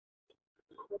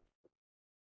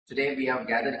Today we have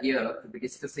gathered here to be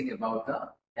discussing about the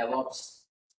DevOps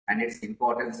and its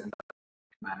importance in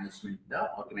management at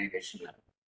the organization level.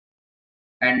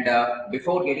 And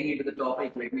before getting into the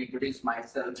topic, let me introduce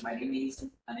myself. My name is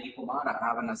Anil Kumar.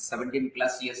 I have 17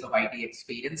 plus years of IT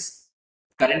experience.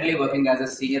 Currently working as a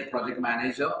senior project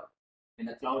manager in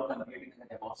the cloud computing and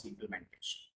the DevOps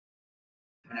implementation.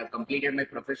 And I've completed my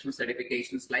professional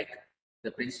certifications like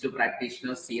the Prince 2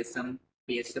 Practitioner, CSM,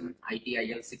 PSM,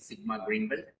 ITIL, Six Sigma Green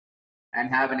Belt, and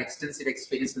have an extensive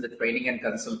experience in the training and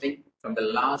consulting. From the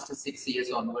last 6 years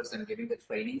onwards, I'm giving the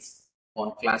trainings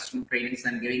on classroom trainings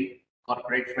and giving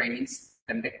corporate trainings,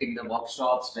 conducting the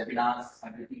workshops, webinars,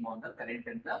 everything on the current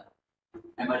and the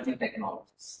emerging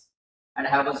technologies. And I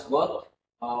have worked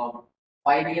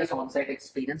 5 years on-site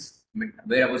experience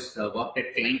where I was worked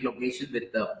at client location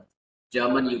with the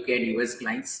German, UK, and US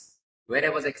clients, where I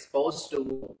was exposed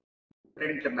to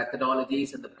different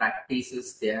methodologies and the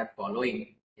practices they are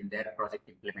following in their project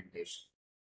implementation.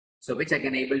 So which I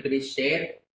can able to be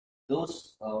share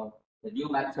those the new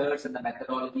methods and the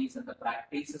methodologies and the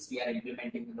practices we are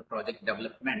implementing in the project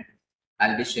development.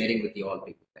 I'll be sharing with you all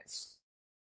people guys.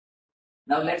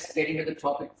 Now let's get into the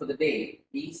topic for the day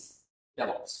is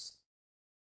DevOps.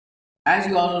 As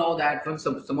you all know that from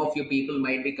some of you people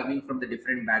might be coming from the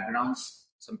different backgrounds.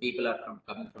 Some people are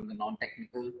coming from the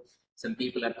non-technical. Some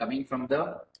people are coming from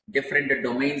the different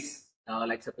domains.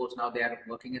 Like suppose now they are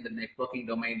working in the networking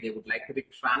domain. They would like to be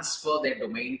transfer their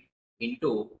domain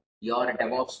into your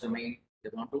DevOps domain. They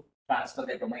want to transfer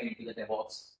their domain into the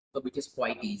DevOps, so which is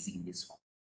quite easy in this one.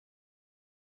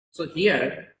 So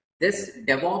here, this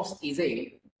DevOps is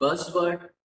a buzzword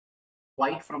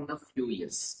quite from the few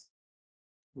years.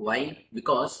 Why?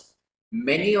 Because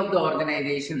many of the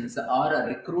organizations are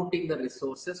recruiting the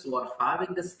resources who are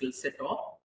having the skill set of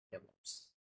DevOps.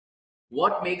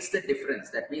 What makes the difference?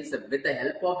 That means that with the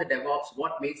help of the DevOps,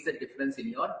 what makes the difference in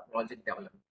your project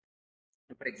development?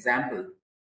 For example,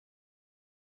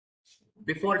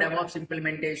 before DevOps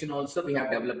implementation also, we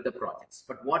have developed the projects.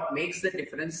 But what makes the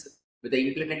difference with the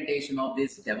implementation of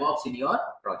this DevOps in your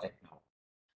project now?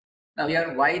 Now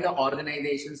here, why the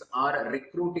organizations are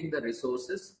recruiting the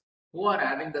resources who are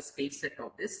having the skill set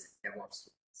of this DevOps.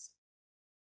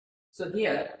 So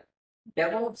here,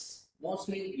 DevOps,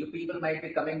 mostly you people might be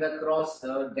coming across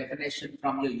the definition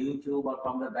from your YouTube or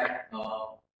from the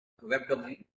web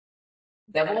domain.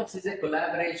 DevOps is a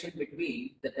collaboration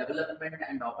between the development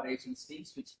and operations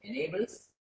teams, which enables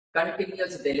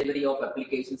continuous delivery of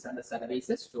applications and the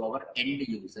services to our end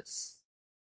users.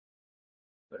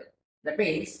 That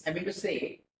means, I mean to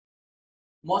say,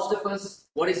 most of us,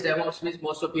 what is DevOps means,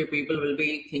 most of you people will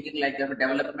be thinking like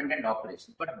development and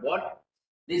operations. But what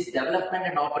these development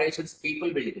and operations people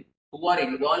will do, who are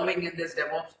involving in this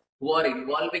DevOps, who are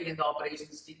involving in the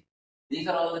operations team, these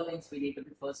are all the things we need to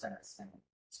be first understanding.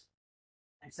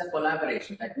 It's a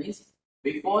collaboration. That means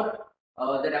before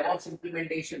the DevOps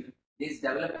implementation, these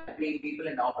development people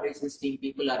and operations team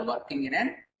people are working in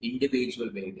an individual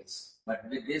basis. But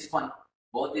with this one,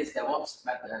 both this DevOps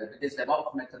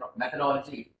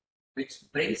methodology, which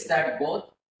brings that both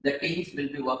the teams will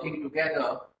be working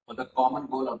together for the common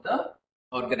goal of the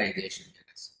organization.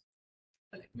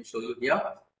 Let me show you here.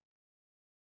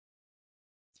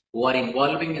 Who are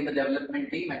involving in the development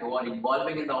team and who are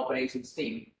involving in the operations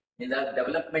team. In the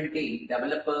development team,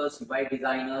 developers, UI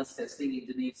designers, testing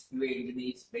engineers, QA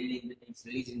engineers, build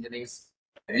engineers,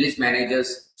 release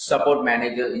managers, support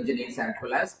managers, engineers, as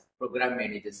well as program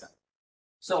managers.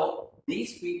 So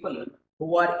these people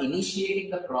who are initiating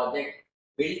the project,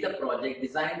 build the project,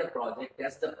 design the project,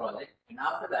 test the project, and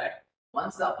after that,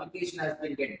 once the application has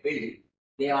been built,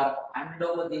 they are hand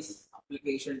over this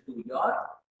application to your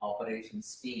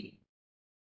operations team.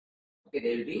 Okay,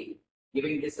 they will be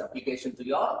giving this application to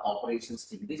your operations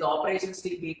team. These operations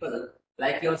team people,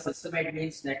 like your system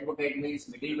admins, network admins,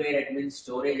 middleware admins,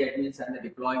 storage admins, and the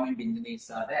deployment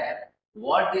engineers are there.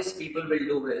 What these people will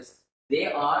do is they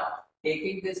are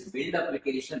taking this build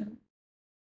application.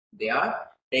 They are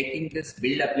taking this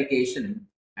build application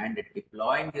and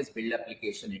deploying this build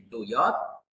application into your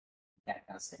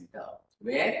data center,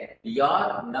 where your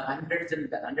hundreds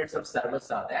and hundreds of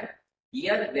servers are there.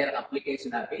 Here, their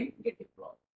application are being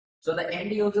deployed. So the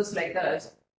end users like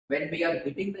us, when we are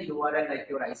hitting the URL like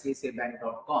your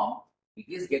iccibank.com, it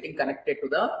is getting connected to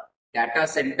the data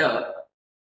center,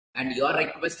 and your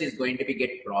request is going to be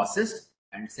get processed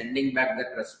and sending back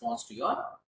that response to your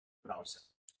browser.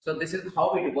 So this is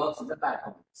how it works in the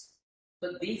background.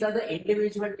 So these are the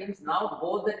individual teams. Now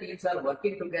both the teams are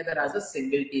working together as a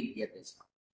single team here.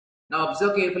 Now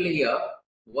observe carefully here.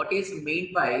 What is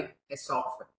meant by a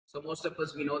software? So most of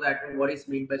us we know that what is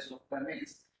meant by software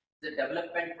means The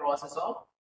development process of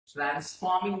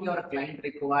transforming your client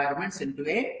requirements into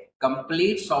a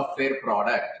complete software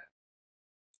product.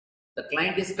 The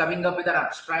client is coming up with an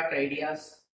abstract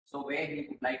ideas, so where he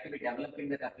would like to be developing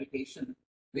that application,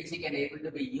 which he can able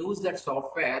to be use that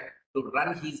software to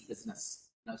run his business.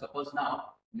 Now, suppose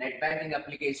now net banking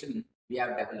application we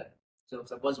have developed. So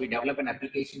suppose we develop an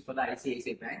application for the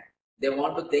ICICI Bank. They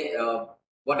want to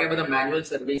whatever the manual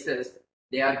services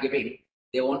they are giving,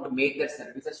 they want to make their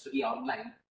services to be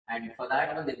online, and for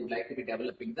that one they would like to be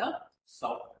developing the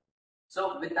software.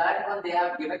 So with that one, they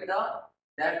have given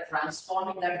they're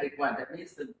transforming that requirement. That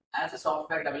means as a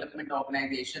software development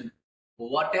organization,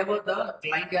 whatever the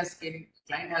client has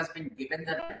been given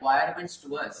the requirements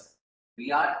to us,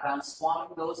 we are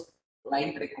transforming those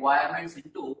client requirements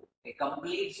into a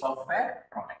complete software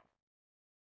product.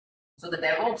 So the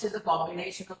DevOps is a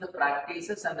combination of the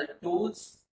practices and the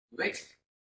tools which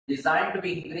designed to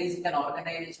be increasing an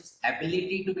organization's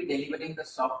ability to be delivering the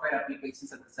software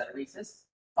applications and the services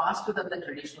faster than the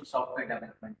traditional software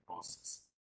development process.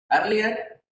 Earlier,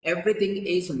 everything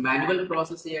is manual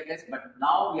process here, guys, but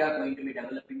now we are going to be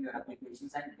developing your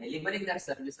applications and delivering their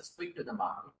services quick to the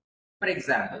market. For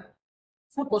example,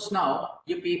 suppose now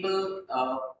you people,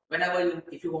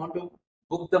 if you want to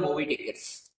book the movie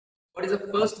tickets, what is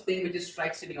the first thing which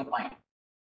strikes in your mind?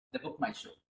 The book my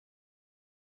show.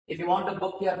 If you want to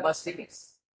book your bus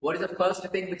tickets, what is the first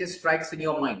thing which strikes in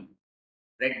your mind?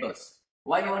 Red bus.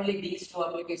 Why only these two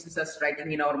applications are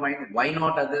striking in our mind? Why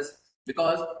not others?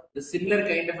 Because the similar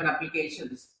kind of an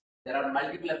applications, there are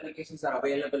multiple applications are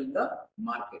available in the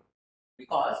market.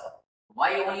 Because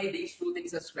why only these two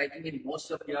things are striking in most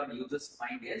of your users'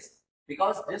 mind is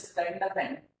because this kind of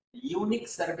an unique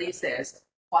services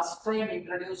first time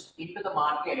introduced into the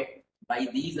market by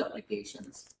these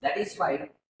applications. That is why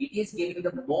it is giving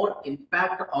the more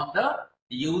impact on the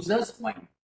user's mind.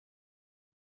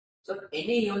 So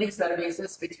any unique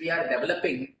services which we are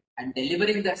developing and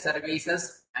delivering their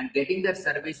services and getting their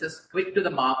services quick to the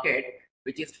market,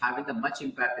 which is having a much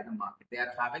impact in the market. They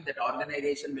are having that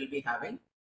organization will be having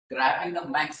grabbing the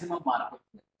maximum market.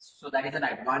 So that is an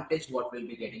advantage what we'll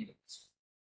be getting.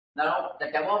 Now the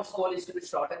DevOps goal is to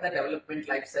shorten the development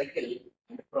life cycle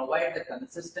and provide the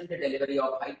consistent delivery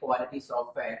of high quality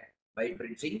software by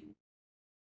bridging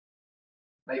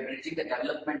the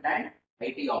development and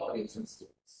IT operations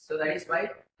skills. So that is why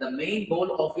the main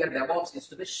goal of your DevOps is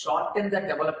to shorten the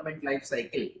development life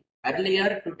cycle.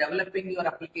 Earlier, to developing your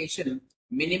application,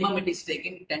 minimum it is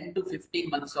taking 10 to 15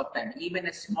 months of time. Even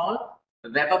a small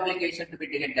web application to be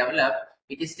developed,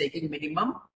 it is taking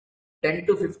minimum 10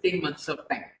 to 15 months of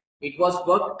time. It was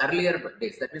worked earlier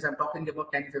days. That means I'm talking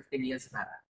about 10, 15 years back.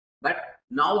 But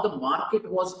now the market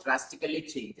was drastically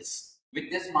changes.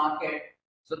 With this market,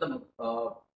 so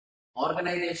the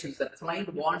organizations, the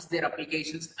client wants their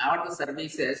applications or the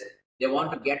services, they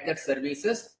want to get their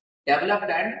services developed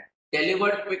and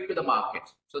delivered quick to the market.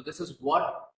 So this is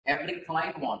what every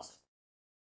client wants.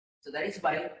 So that is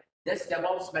why this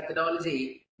DevOps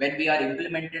methodology, when we are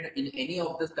implemented in any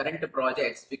of the current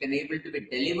projects, we can able to be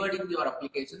delivering your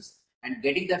applications and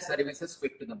getting their services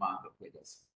quick to the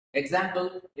marketplace.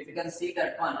 Example, if you can see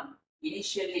that one,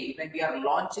 initially when we are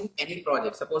launching any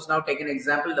project, suppose now take an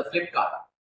example, the Flipkart.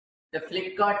 The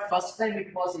Flipkart, first time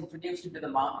it was introduced into the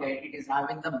market, it is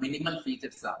having the minimal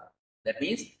features. That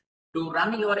means to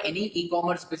run your any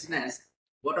e-commerce business,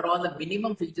 what are all the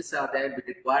minimum features are there?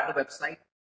 We require the website,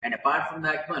 and apart from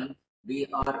that one, we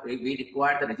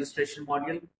require the registration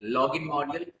module, login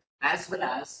module, as well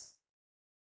as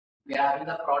we are having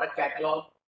the product catalog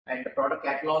and the product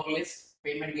catalog list,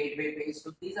 payment gateway page.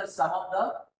 So these are some of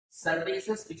the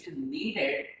services which is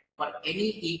needed for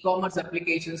any e-commerce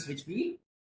applications which we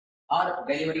are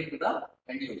delivering to the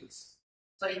end users.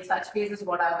 So in such cases,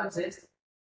 what happens is,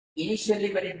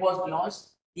 initially when it was launched,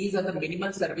 these are the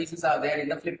minimal services are there in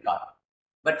the Flipkart.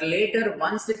 But later,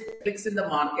 once it clicks in the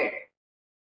market,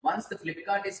 once the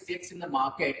Flipkart is clicks in the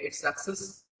market, gets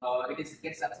success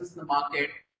in the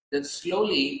market, then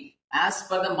slowly, as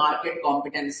per the market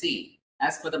competency,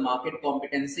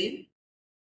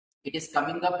 it is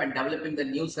coming up and developing the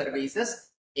new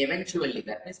services eventually.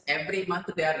 That means every month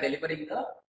they are delivering the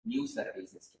new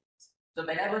services. So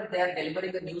whenever they are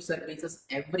delivering the new services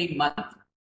every month,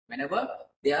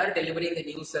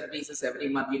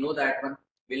 you know that one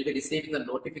will be receiving the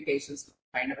notifications,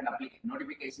 kind of an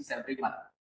notifications every month,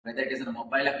 whether it is a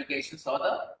mobile applications or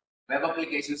the web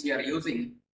applications you are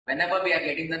using. Whenever we are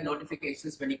getting the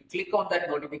notifications, when you click on that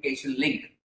notification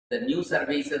link, the new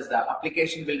services, the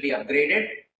application will be upgraded,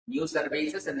 new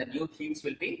services and the new themes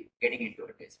will be getting into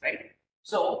it, right?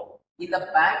 So in the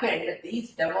back end,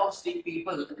 these DevOps team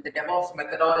people, the DevOps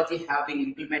methodology have been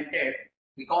implemented.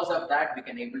 Because of that, we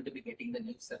can able to be getting the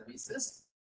new services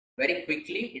very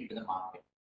quickly into the market.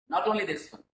 Not only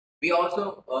this one, we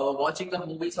also watching the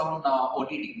movies on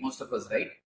OTT, most of us, right?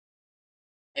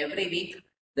 Every week,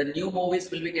 the new movies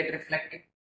will be get reflected.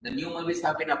 The new movies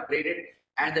have been upgraded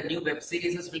and the new web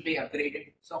series will be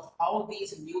upgraded. So how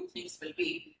these new things will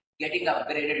be getting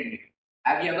upgraded in it?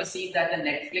 Have you ever seen that the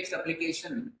Netflix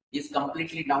application is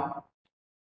completely down?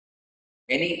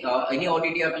 Any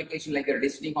OTT application like a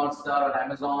Disney Hotstar or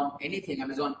Amazon, anything,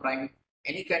 Amazon Prime,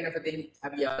 any kind of a thing,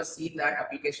 have you ever seen that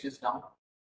application is down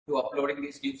to uploading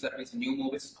these new service, new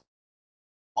movies?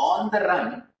 On the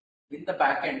run, in the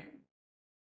backend,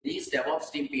 these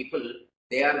DevOps team people,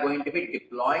 they are going to be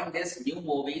deploying this new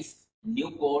movies,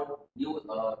 new code, new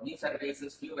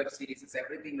services, new web series,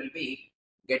 everything will be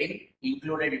getting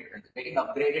included, getting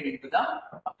upgraded into the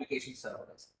application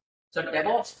servers. So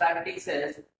DevOps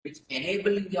practices which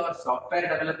enabling your software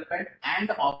development and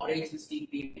operations team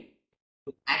people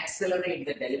to accelerate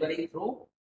the delivery through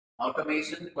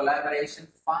automation, collaboration,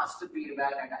 fast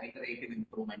feedback, and iterative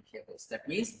improvement here. That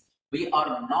means we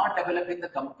are not developing the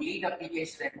complete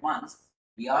application at once.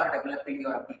 We are developing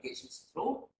your applications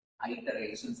through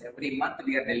iterations. Every month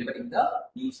we are delivering the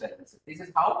new services. This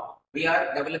is how we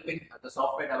are developing the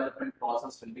software development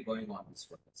process will be going on this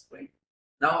process, right?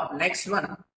 Now, next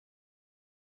one,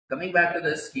 coming back to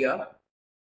this here.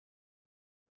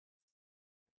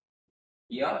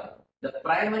 Here, the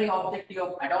primary objective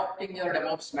of adopting your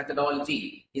DevOps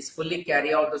methodology is fully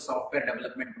carry out the software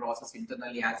development process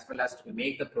internally as well as to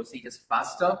make the procedures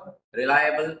faster,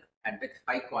 reliable, and with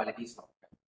high quality software.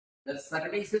 The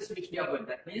services which we are going,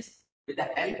 that means with the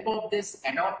help of this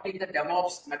adopting the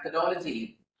DevOps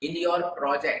methodology in your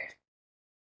project,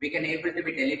 we can able to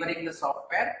be delivering the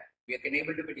software. We can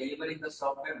able to be delivering the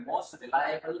software most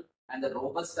reliable and the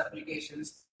robust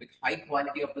applications with high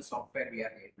quality of the software we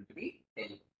are able to be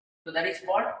delivering. So that is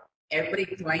what every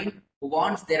client who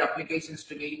wants their applications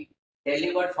to be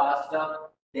delivered faster,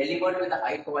 delivered with a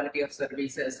high quality of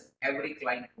services, every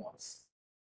client wants.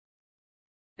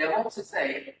 DevOps is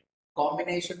a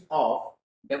combination of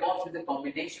the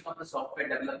software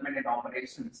development and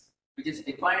operations, which is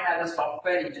defined as a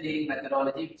software engineering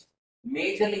methodology, which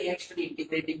majorly aims to be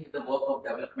integrating with the work of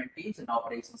development teams and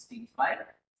operations teams by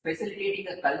facilitating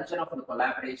a culture of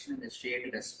collaboration and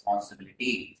shared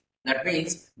responsibility. That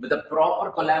means with the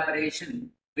proper collaboration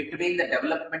between the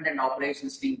development and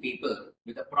operations team people,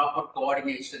 with the proper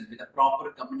coordination, with the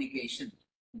proper communication,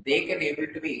 they can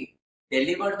able to be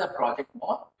deliver the project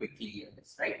more quickly,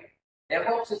 right?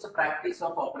 DevOps is a practice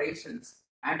of operations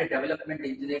and the development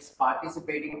engineers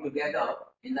participating together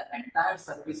in the entire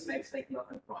service lifecycle of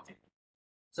a project.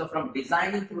 So from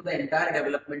designing through the entire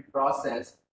development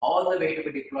process, all the way to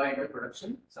be deployed to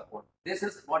production support. This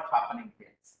is what happening here.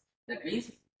 That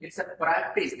means it's a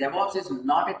practice. DevOps is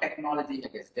not a technology, I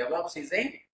guess. DevOps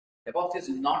is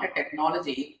not a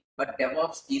technology, but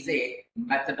DevOps is a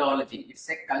methodology. It's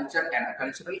a culture and a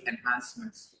cultural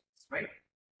enhancements, right?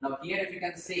 Now here, if you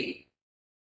can see,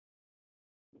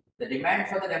 the demand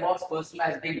for the DevOps person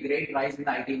has been great rise in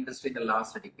the IT industry in the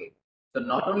last decade. So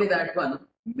not only that one,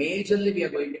 majorly we are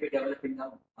going to be developing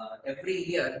now. Every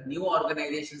year, new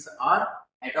organizations are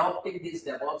adopting these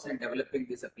DevOps and developing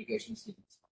these applications,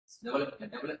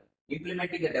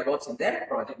 implementing the DevOps in their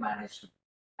project management.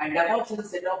 And DevOps is a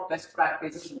set of best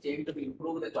practices which aim to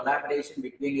improve the collaboration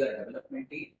between your development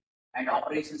team and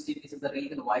operations team. This is the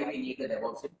reason why we need the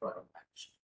DevOps in project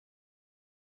management.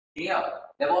 Here,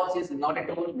 DevOps is not a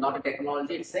tool, not a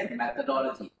technology, it's a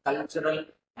methodology, cultural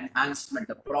enhancement,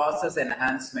 the process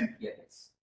enhancement here is.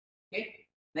 Okay.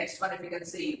 Next one, if you can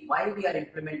see why we are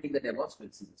implementing the DevOps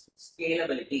principles.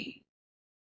 Scalability.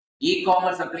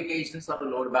 E-commerce applications or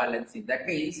load balancing. That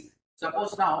means,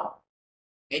 suppose now,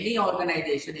 any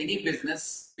organization, any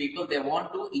business, people, they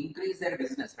want to increase their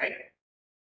business, right?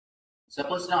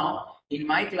 Suppose now, in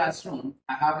my classroom,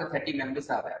 I have the 30 members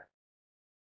are there.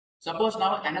 Suppose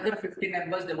now another 50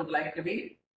 members, they would like to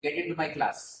be get into my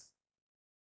class.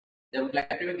 They would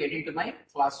like to be get into my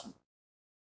classroom.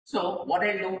 So what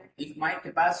I do, if my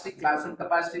capacity, classroom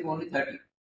capacity only 30,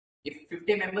 if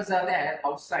 50 members are there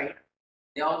outside,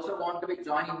 they also want to be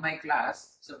joining my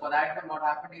class. So for that, what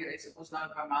happened here is, suppose now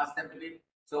if I'm asked them to be,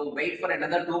 so wait for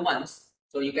another 2 months,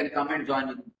 so you can come and join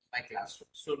in my classroom.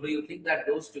 So do you think that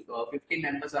those 15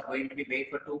 members are going to be wait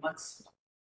for 2 months?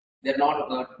 They're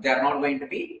not. They are not going to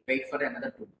be wait for another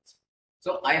 2 months.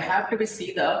 So I have to be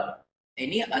see the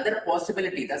any other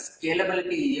possibility, the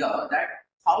scalability here, that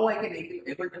how I can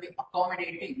able to be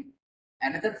accommodating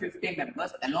another 15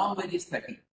 members along with these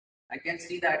 30. I can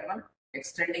see that one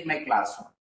extending my classroom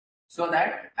so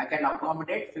that I can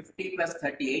accommodate 50 plus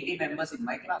 30, 80 members in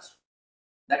my classroom.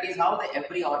 That is how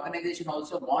every organization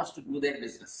also wants to do their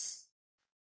business.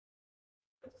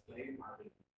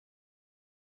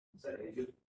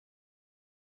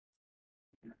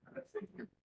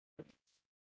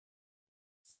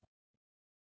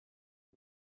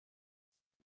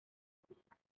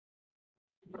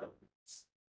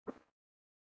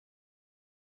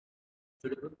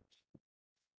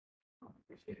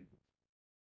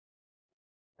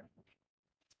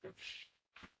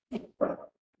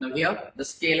 Now here, the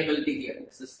scalability here.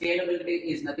 So scalability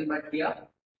is nothing but here, you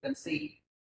can see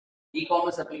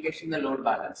e-commerce application, the load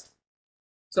balance.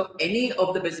 So any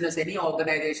of the business, any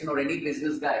organization or any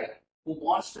business guy who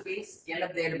wants to be scale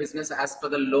up their business as per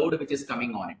the load which is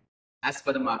coming on it, as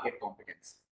per the market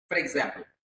competence. For example,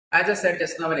 as I said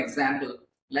just now, an example,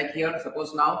 like here,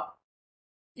 suppose now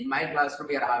in my classroom,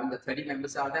 we are having the 30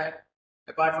 members are there.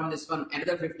 Apart from this one,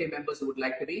 another 50 members who would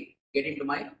like to be get into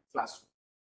my classroom.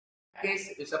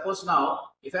 Case, suppose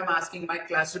now, if I'm asking my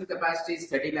classroom capacity is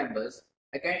 30 members,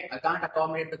 I can't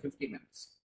accommodate the 50 members,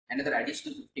 another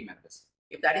additional 50 members.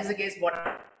 If that is the case, what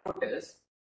I put is,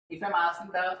 if I'm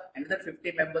asking the another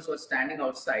 50 members who are standing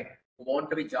outside who want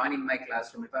to be joining my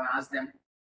classroom, if I ask them,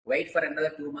 wait for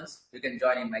another 2 months, you can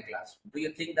join in my classroom. Do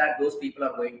you think that those people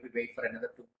are going to wait for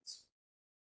another 2 months?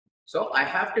 So I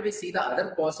have to see the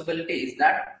other possibilities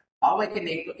that how I can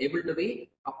able to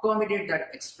be accommodate that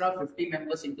extra 50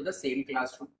 members into the same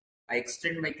classroom. I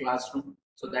extend my classroom.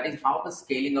 So that is how the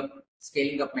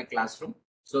scaling up my classroom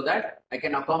so that I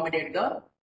can accommodate the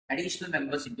additional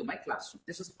members into my classroom.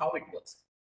 This is how it works.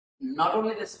 Not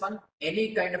only this one,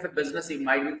 any kind of a business you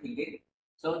might be thinking.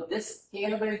 So this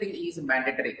scalability is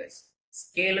mandatory, guys.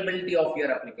 Scalability of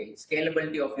your application,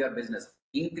 scalability of your business,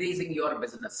 increasing your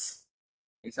business.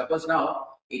 Suppose now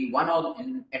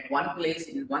at one place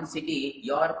in one city,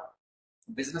 your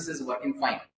business is working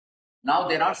fine. Now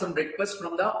there are some requests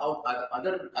from the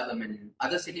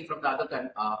other city from the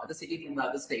other city from the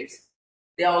other states.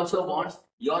 They also want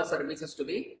your services to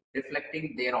be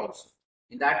reflecting there also.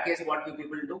 In that case, what you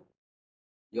people do?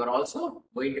 You are also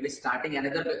going to be starting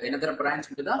another branch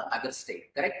into the other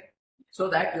state, correct? So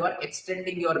that you are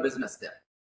extending your business there.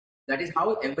 That is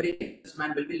how every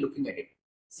businessman will be looking at it.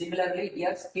 Similarly,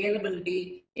 here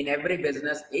scalability in every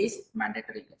business is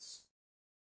mandatory.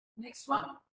 Next one,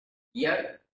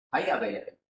 here high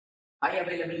availability. High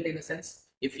availability in the sense,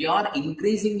 if you are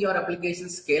increasing your application,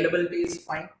 scalability is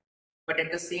fine, but at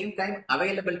the same time,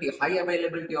 availability, high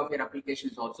availability of your application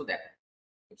is also there.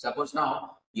 If suppose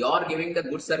now you are giving the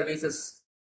good services,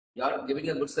 your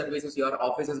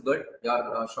office is good,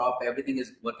 your shop, everything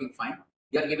is working fine,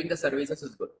 you are giving the services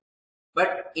is good.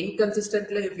 But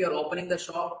inconsistently, if you are opening the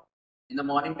shop in the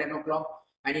morning 10 o'clock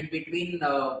and in between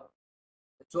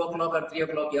 2 o'clock or 3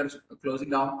 o'clock, you are closing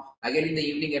down, again in the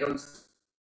evening around.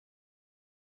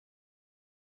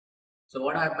 So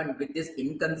what happened with this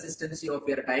inconsistency of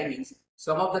your timings,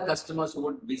 some of the customers who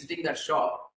would visiting the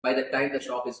shop by the time the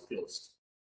shop is closed.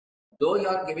 Though you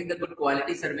are giving the good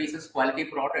quality services, quality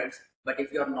products, but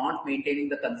if you are not maintaining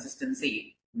the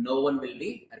consistency, no one will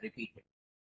be repeated.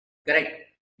 Correct.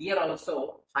 Here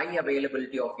also high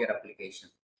availability of your application.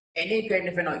 Any kind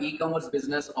of an e-commerce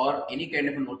business or any kind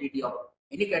of an OTT or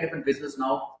any kind of a business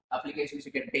now, applications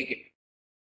you can take it.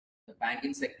 The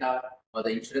banking sector or the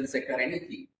insurance sector,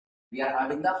 anything. We are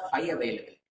having the high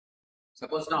availability.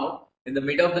 Suppose now in the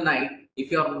middle of the night,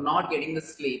 if you are not getting the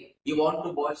sleep, you want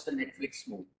to watch the Netflix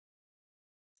movie.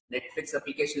 Netflix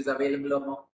application is available or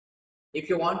not? If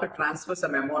you want to transfer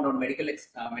some amount on medical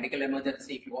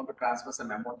emergency, if you want to transfer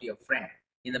some amount to your friend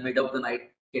in the middle of the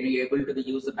night, can you able to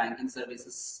use the banking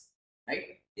services?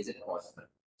 Right? Is it possible?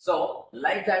 So,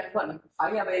 like that one,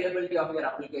 high availability of your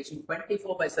application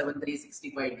 24/7,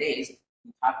 365 days,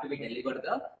 you have to be delivered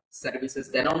the services.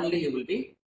 Then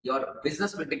only your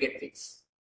business will be get fixed.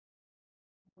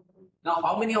 Now,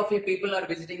 how many of you people are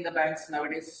visiting the banks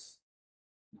nowadays?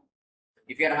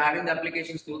 If you are having the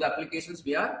applications, through the applications,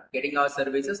 we are getting our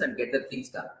services and get the things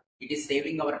done. It is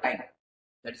saving our time.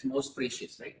 That is most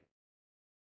precious, right?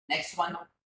 Next one,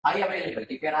 high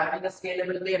availability. If you are having the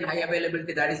scalability and high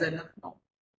availability, that is enough. No.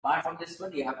 Apart from this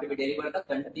one, you have to be delivered the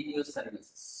continuous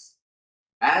services.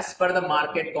 As per the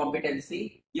market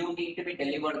competency, you need to be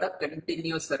delivered the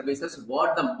continuous services,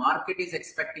 what the market is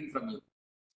expecting from you.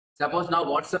 Suppose now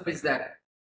WhatsApp is there.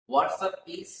 WhatsApp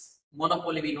is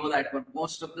monopoly. We know that, but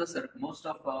most of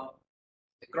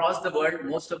across the world,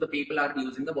 most of the people are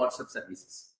using the WhatsApp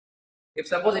services. If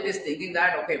suppose it is thinking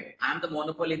that, okay, I'm the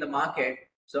monopoly in the market,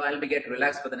 so I'll be get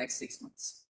relaxed for the next 6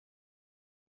 months.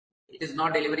 It is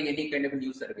not delivering any kind of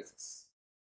new services.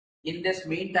 In this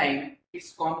meantime,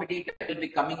 its competitor will be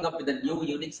coming up with the new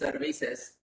unique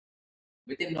services.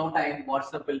 Within no time,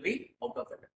 WhatsApp will be out of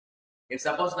it. If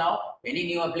suppose now any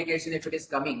new application, if it is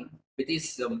coming with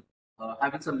is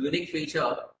having some unique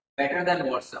feature better than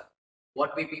WhatsApp,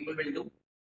 what we people will do?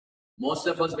 Most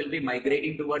of us will be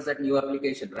migrating towards that new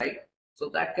application, right? So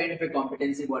that kind of a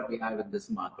competency what we have in this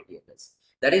market here is.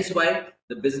 That is why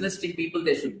the business team people,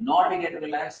 they should not be get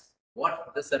relaxed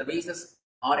what the services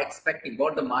are expecting,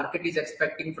 what the market is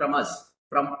expecting from us,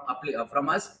 from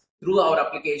us through our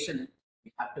application.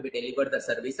 We have to be delivered the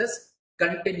services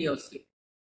continuously.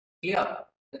 Clear?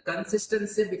 The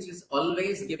consistency which is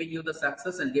always giving you the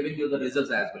success and giving you the results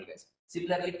as well, guys.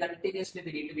 Similarly, continuously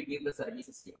we need to be give the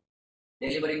services here,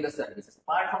 delivering the services.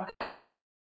 Apart from that,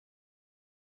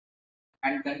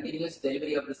 and continuous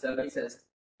delivery of the services,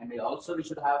 and we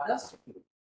should have the security,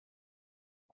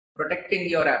 protecting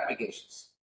your applications.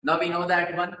 Now we know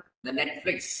that one, the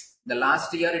Netflix, the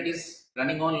last year it is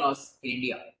running on loss in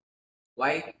India.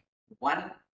 Why?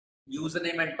 One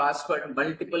username and password,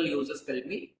 multiple users will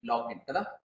be logged in. Kada?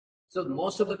 So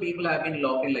most of the people have been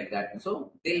logged in like that.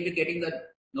 So they'll be getting the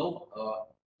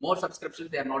more subscriptions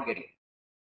they are not getting.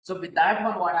 So with that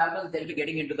one, what happens? They'll be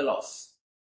getting into the loss.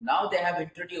 Now they have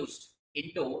introduced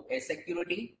into a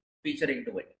security feature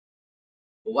into it.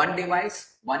 One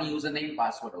device, one username,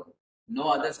 password only.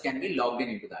 No others can be logged in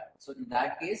into that. So in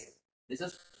that case, this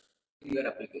is your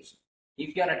application.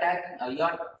 If you are attacking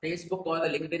your Facebook or the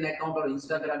LinkedIn account or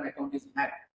Instagram account is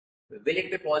hacked, will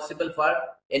it be possible for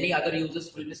any other users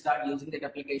to start using that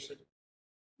application?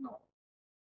 No.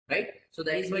 Right? So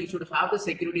that is why you should have the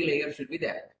security layer should be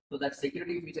there. So that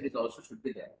security feature is also should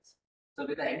be there. So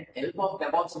with the help of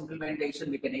DevOps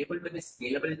implementation, we can able to be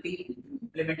scalability,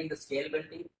 implementing the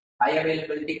scalability, high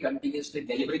availability, continuously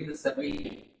delivering the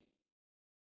service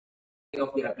of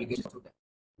your application to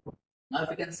them. Now,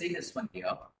 if you can see this one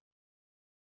here,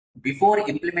 before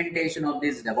implementation of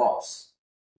this DevOps,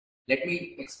 let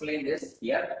me explain this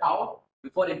here. How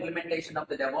before implementation of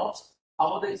the DevOps,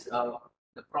 how this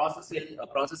the process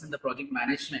in the project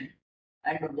management,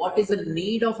 and what is the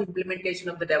need of implementation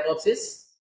of the DevOps is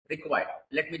required.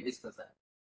 Let me discuss that.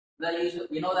 Now,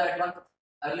 you know that one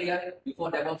earlier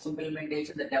before DevOps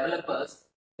implementation, the developers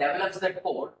develops that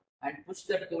code and push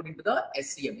that code into the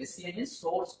SCM. SCM is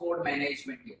source code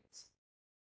management units.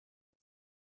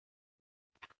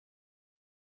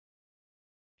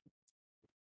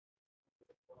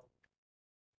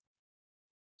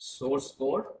 Source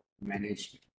code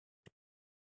management.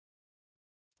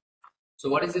 So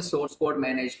what is the source code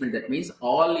management? That means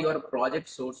all your project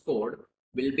source code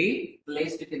will be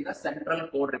placed in the central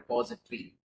code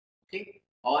repository. Okay,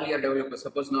 all your developers.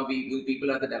 Suppose now you people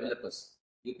are the developers.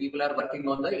 You people are working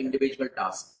on the individual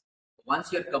task.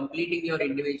 Once you're completing your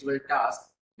individual task,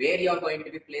 where you are going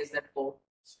to be placed that code?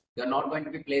 You are not going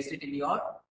to be placed it in your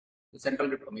central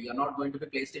repository. You are not going to be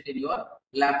placed it in your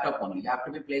laptop only. You have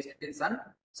to be placed it in some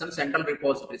central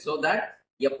repository so that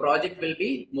your project will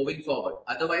be moving forward.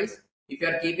 Otherwise, if you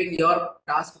are keeping your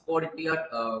task code into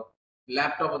your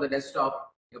laptop or the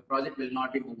desktop, your project will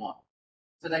not be move on.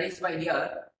 So that is why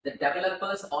here the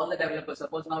developers, all the developers,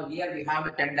 suppose now here we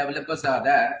have 10 developers are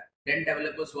there, 10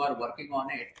 developers who are working on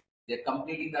it, they're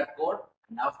completing that code,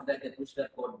 and after that they push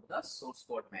that code to the source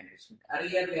code management.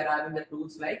 Earlier we are having the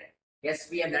tools like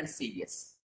SVN and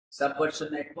CVS,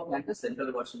 subversion network and the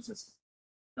central version system.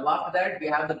 Now after that we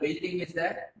have the building is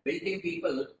there, building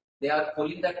people, they are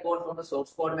pulling that code from the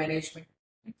source code management.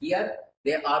 And here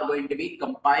they are going to be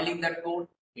compiling that code,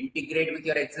 integrate with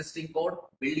your existing code,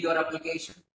 build your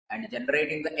application, and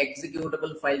generating the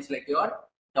executable files like your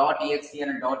 .exe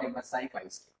and .msi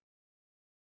files.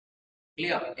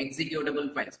 Clear?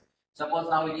 Executable files. Suppose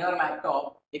now in your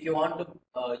laptop, if you want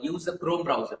to use the Chrome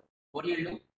browser, what you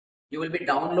will do? You will be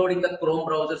downloading the Chrome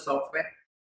browser software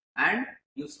and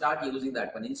you start using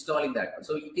that one, installing that one.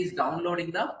 So it is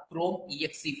downloading the Chrome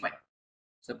exe file.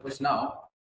 Suppose now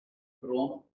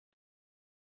Chrome.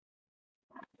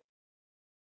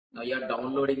 Now you are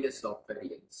downloading the software.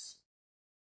 Yes.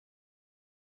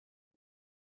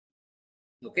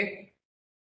 Okay.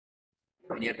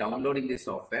 When you are downloading the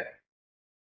software,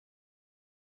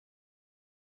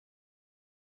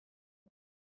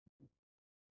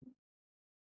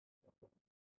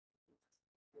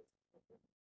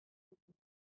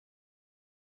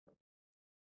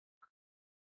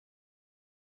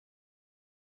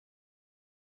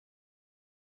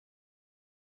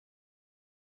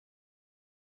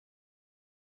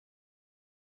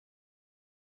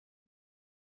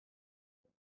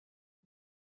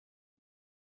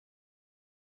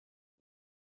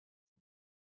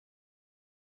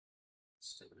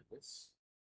 Still this.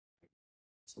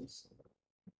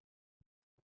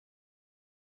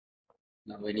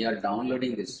 Now, when you are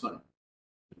downloading this one,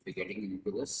 if you're getting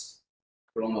into this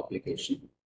Chrome application,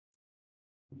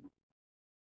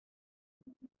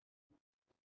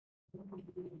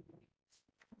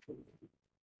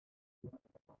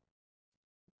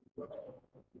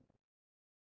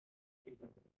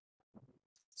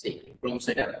 see Chrome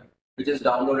setup, which is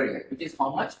downloaded, which is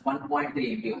how much 1.3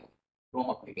 MB Chrome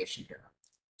application here.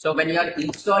 So when you are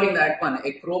installing that one,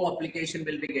 a Chrome application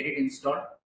will be getting installed,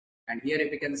 and here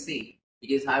if you can see, it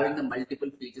is having the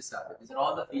multiple features. These are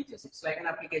all the features. It's like an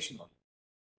application only.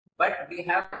 But we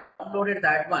have downloaded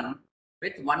that one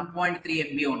with 1.3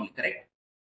 MB only, correct?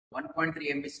 1.3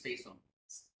 MB space only.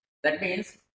 That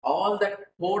means all the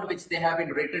code which they have been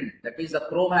written, that means the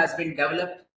Chrome has been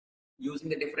developed using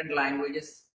the different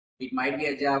languages. It might be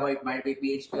a Java, it might be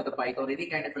PHP or the Python, any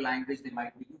kind of a language they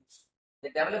might be used. They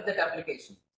develop that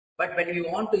application. But when we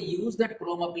want to use that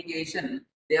Chrome application,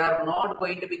 they are not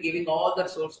going to be giving all the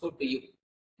source code to you.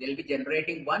 They'll be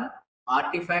generating one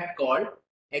artifact called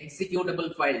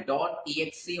executable file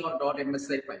 .exe or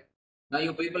 .msi file. Now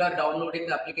you people are downloading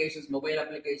the applications, mobile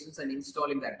applications, and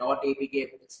installing that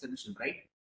 .apk extension, right?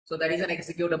 So that is an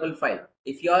executable file.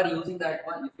 If you are using that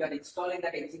one, if you are installing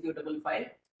that executable file,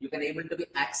 you can able to be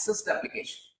access the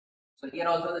application. So here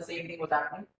also the same thing was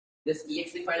happening. This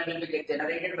exe file will be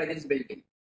generated by this built-in.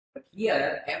 But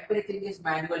here everything is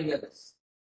manual here. This.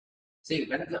 See,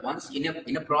 once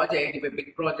in a project, if a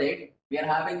big project, we are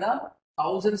having the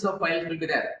thousands of files will be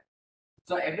there.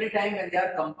 So every time when they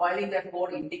are compiling that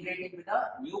code, integrating with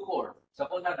a new code,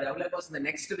 suppose our developers in the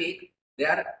next week, they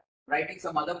are writing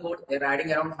some other code, they're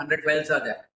adding around 100 files are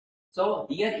there. So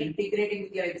we are integrating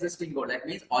with your existing code. That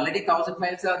means already 1000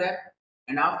 files are there.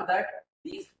 And after that,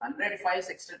 these 100 files,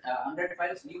 100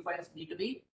 files, new files need to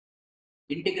be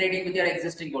integrating with your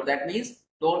existing code. That means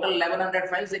total 1100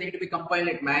 files, they need to be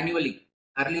compiled manually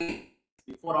early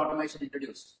before automation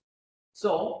introduced.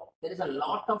 So there is a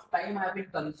lot of time have been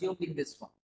consumed in this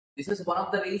one. This is one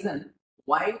of the reasons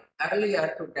why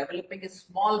earlier to developing a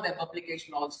small web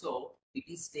application also, it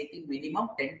is taking minimum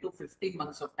 10 to 15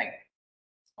 months of time.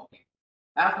 Okay.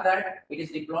 After that, it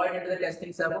is deployed into the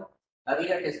testing server.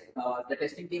 Earlier, the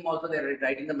testing team also, they are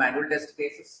writing the manual test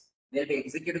cases. They'll be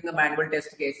executing the manual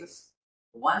test cases.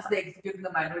 Once they execute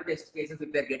the manual test cases,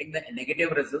 if they're getting the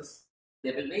negative results,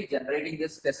 they will be generating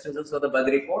this test results for the bug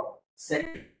report,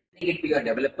 sending it to your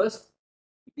developers.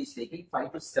 It is taking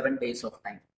 5 to 7 days of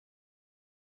time.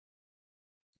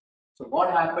 So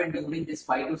what happened during this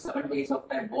 5 to 7 days of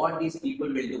time? What these people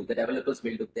will do, the developers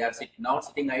will do, they are not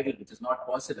sitting idle, which is not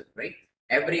possible, right?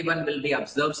 Everyone will be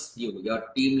observes you, your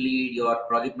team lead, your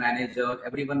project manager,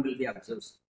 everyone will be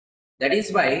observes. That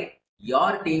is why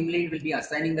your team lead will be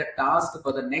assigning the task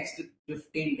for the next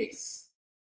 15 days.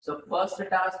 So first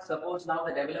task, suppose now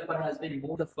the developer has been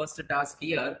moved the first task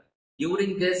here.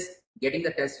 During this, getting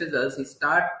the test results, he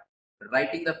start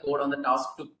writing the code on the task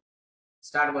 2.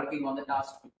 Start working on the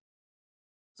task 2.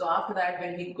 So after that,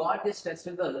 when he got this test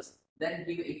results, then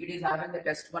if it is having the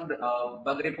test 1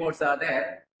 bug reports are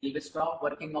there, he will stop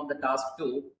working on the task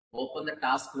 2, open the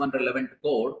task 1 relevant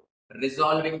code,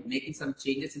 resolving, making some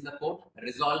changes in the code,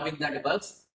 resolving the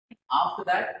bugs. After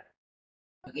that,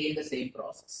 again the same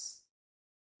process.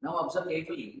 Now observe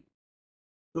carefully.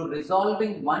 To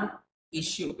resolving one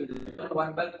issue, to resolve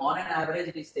one bug, on an average,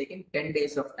 it is taking 10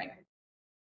 days of time.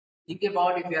 Think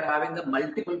about if you are having the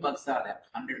multiple bugs are there,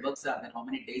 100 bugs are there, how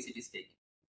many days it is taking.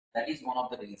 That is one of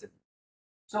the reasons.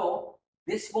 So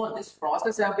this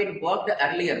process have been worked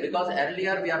earlier, because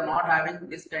earlier we are not having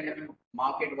this kind of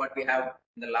market what we have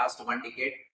in the last 1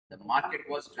 decade. The market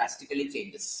was drastically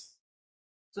changes.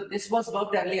 So this was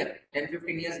worked earlier,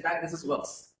 10-15 years back. This is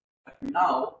works. But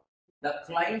now the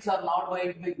clients are not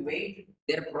going to be wait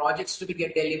their projects to be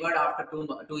get delivered after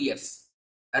 2 years.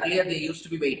 Earlier they used to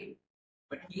be waiting.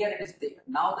 But here it is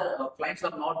now the clients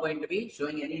are not going to be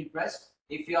showing any interest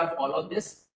if you are follow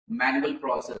this manual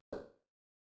process.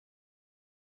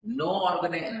 No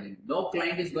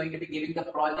client is going to be giving the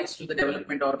projects to the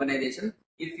development organization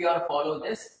if you are follow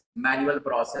this manual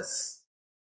process.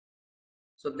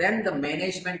 So then the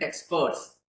management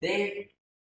experts, they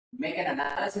make an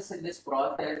analysis in this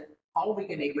process, how we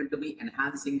can able to be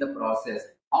enhancing the process,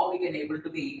 how we can able to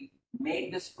be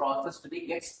make this process to be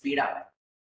get speed up.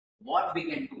 What we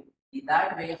can do in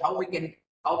that way, how we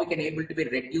can able to be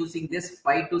reducing this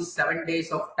 5 to 7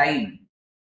 days of time.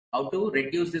 How to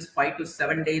reduce this 5 to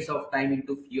 7 days of time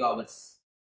into few hours.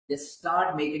 They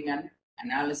start making an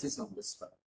analysis of this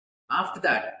one. After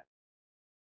that,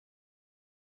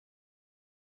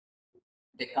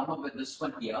 they come up with this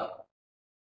one here.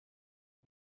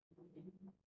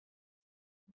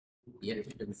 Here you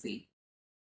can see,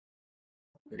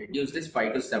 reduce this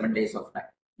 5 to 7 days of time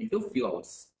into few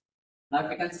hours. Now,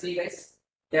 if you can see, guys,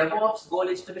 DevOps goal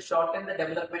is to shorten the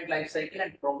development lifecycle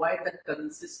and provide the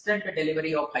consistent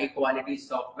delivery of high quality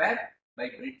software by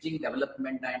bridging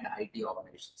development and IT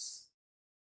operations.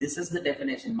 This is the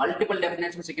definition. Multiple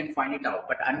definitions you can find it out,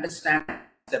 but understand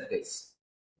that, guys.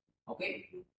 Okay,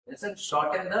 this is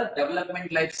shorten the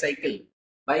development life cycle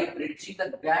by bridging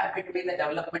the gap between the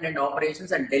development and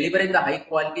operations and delivering the high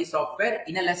quality software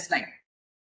in a less time.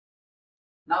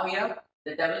 Now here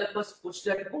the developers push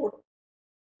that code.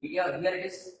 Here it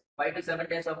is 5 to 7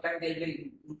 days of time.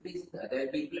 They will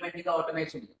be implementing the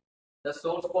automation. The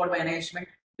source code management.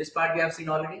 This part we have seen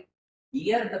already.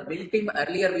 Here the build team,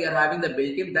 earlier we are having the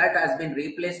build team that has been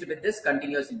replaced with this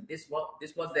continuous. This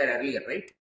was there earlier, right?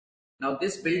 Now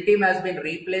this build team has been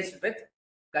replaced with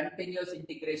continuous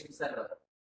integration server,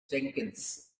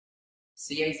 Jenkins,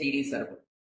 CI/CD server.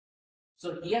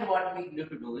 So here what we need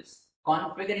to do is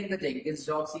configuring the Jenkins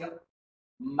jobs here.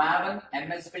 Maven,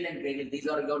 MSBuild and Gradle, these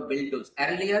are your build tools.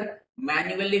 Earlier,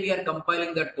 manually we are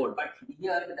compiling that code, but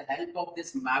here with the help of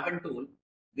this Maven tool,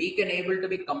 we can able to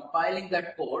be compiling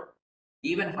that code.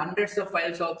 Even hundreds of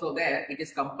files also there, it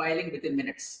is compiling within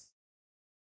minutes.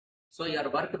 So your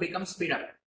work becomes speed up.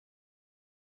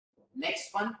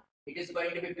 Next one, it is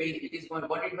going to be build. It is going,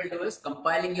 what it will do is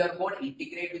compiling your code,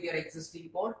 integrate with your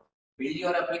existing code, build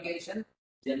your application,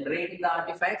 generating the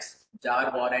artifacts,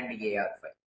 jar, var and AR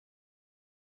file.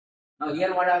 Now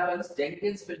here what happens,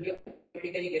 Jenkins will be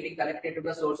automatically getting connected to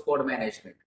the source code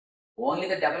management. Only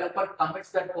the developer commits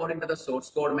that code into the source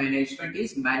code management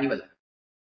is manual.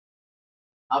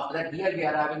 After that, here we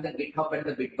are having the GitHub and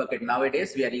the Bitbucket.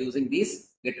 Nowadays, we are using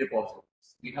these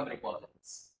GitHub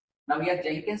repositories. Now here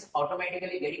Jenkins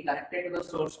automatically getting connected to the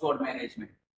source code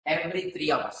management every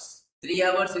 3 hours. 3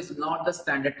 hours is not the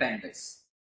standard time, guys.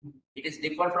 It is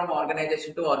different from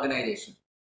organization to organization.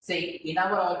 Say in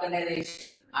our organization,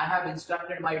 I have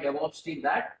instructed my DevOps team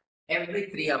that every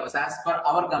 3 hours, as per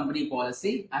our company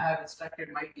policy, I have instructed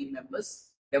my team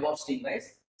members, DevOps team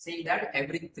guys, saying that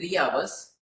every 3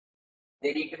 hours,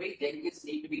 Jenkins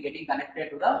need to be getting connected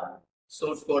to the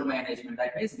source code management.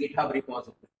 That means GitHub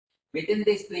repository. Within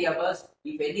these 3 hours,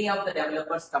 if any of the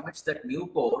developers commits that new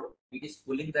code, it is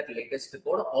pulling that latest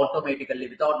code automatically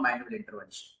without manual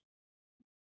intervention.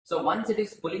 So once it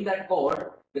is pulling that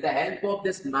code, with the help of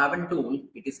this Maven tool,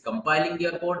 it is compiling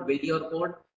your code, build your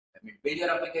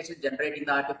application, generating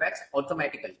the artifacts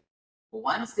automatically.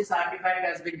 Once this artifact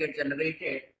has been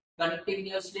generated,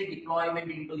 continuously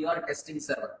deployment into your testing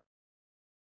server.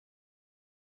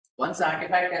 Once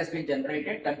artifact has been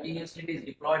generated, continuously it is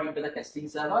deployed into the testing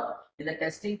server. In the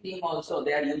testing team also,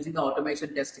 they are using the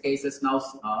automation test cases now,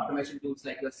 automation tools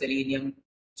like your Selenium,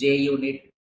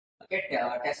 JUnit, okay,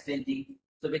 test engine.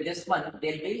 So with this one,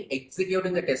 they'll be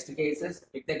executing the test cases.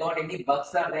 If they got any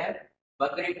bugs are there,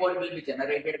 bug report will be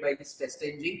generated by this test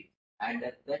engine, and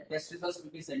that test results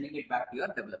will be sending it back to your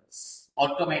developers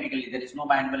automatically. There is no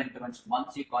manual intervention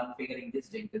once you configuring this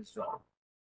Jenkins job.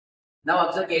 Now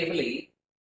observe carefully.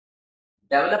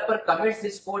 Developer commits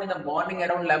this code in the morning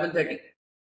around 11:30,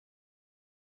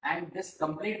 and this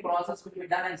complete process will be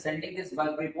done and sending this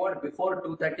bug report before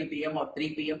 2:30 p.m. or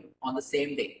 3 p.m. on the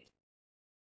same day.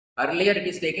 Earlier it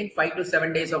is taking 5 to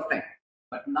 7 days of time,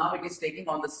 but now it is taking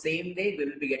on the same day we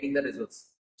will be getting the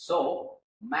results. So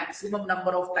maximum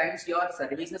number of times your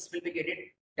services will be getting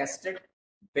tested,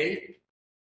 built,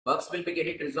 bugs will be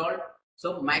getting resolved.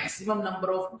 So maximum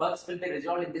number of bugs will be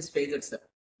resolved in this phase itself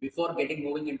before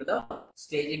moving into the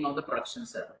staging of the production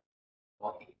server.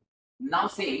 Okay. Now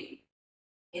see,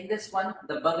 in this one,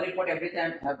 the bug report every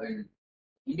time happen.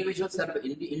 Individual server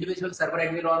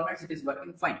environments, it is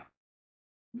working fine.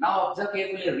 Now observe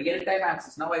carefully real-time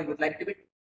access. Now I would like to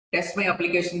test my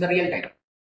application in the real time.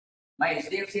 My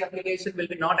HDFC application will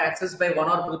be not accessed by 1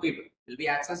 or 2 people. It will be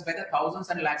accessed by the thousands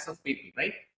and lakhs of people,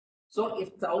 right? So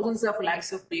if thousands of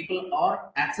lakhs of people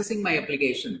are accessing my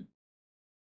application,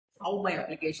 how my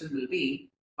application will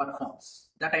be performs,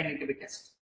 that I need to be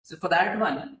test. So for that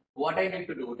one, what I need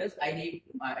to do is I need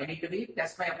to be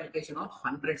test my application on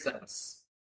 100 servers.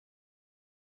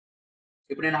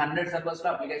 If in 100 servers, the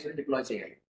application deploy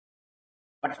cheyyali.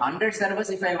 But 100 servers,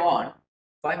 if I want,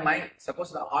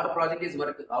 suppose our project is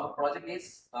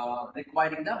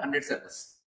requiring the 100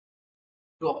 servers.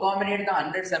 To accommodate the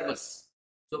 100 servers,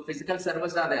 so physical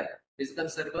servers are there. Physical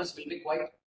servers will be quite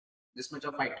this much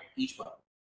of height each one.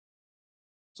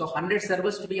 So 100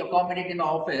 servers to be accommodated in the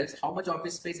office, how much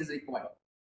office space is required?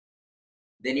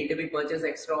 They need to be purchased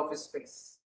extra office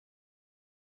space.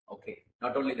 Okay,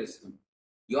 not only this one.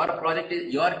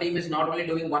 your team is not only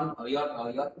doing one.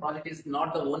 Your project is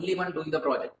not the only one doing the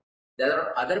project. There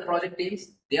are other project teams.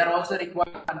 They are also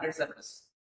requiring 100 service.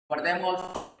 For them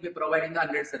also be providing the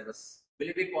 100 service. Will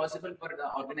it be possible for the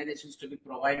organizations to be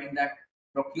providing that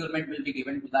procurement will be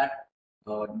given to that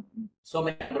so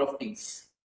many number of teams?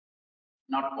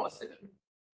 Not possible.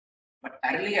 But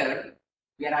earlier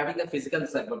we are having the physical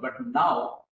server, but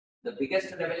now the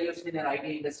biggest revolution in our IT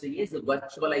industry is the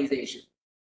virtualization.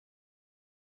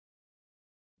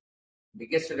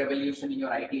 Biggest revolution in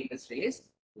your IT industry is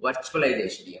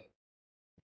virtualization here.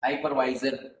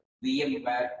 Hypervisor,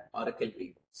 VMware, Oracle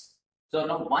VMs. So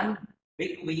now one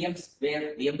big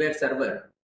VMware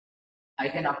server, I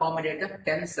can accommodate the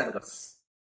 10 servers.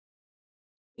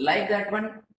 Like that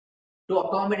one, to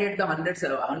accommodate the 100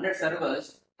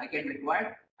 servers,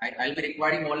 I'll be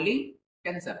requiring only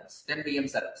 10 servers, 10 VM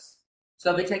servers.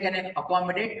 So which I can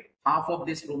accommodate, half of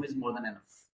this room is more than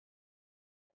enough.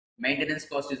 Maintenance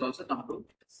cost is also come to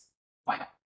this. Fine.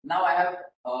 Now I have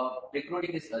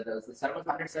recruiting this the servers,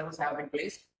 100 servers have been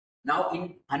placed. Now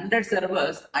in 100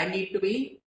 servers, I need to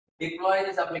be deploy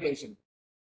this application.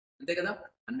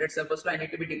 100 servers, I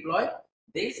need to be deploy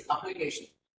this application.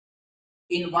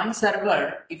 In one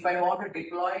server, if I want to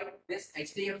deploy this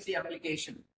HDFC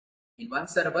application, in one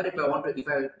server, if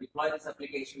I deploy this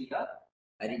application here,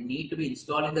 I need to be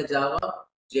installing the Java,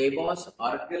 JBoss,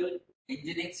 Oracle,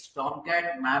 Nginx,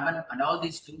 Tomcat, Maven, and all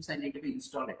these tools I need to be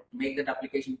installed to make that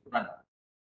application run.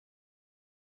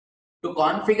 To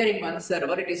configure in one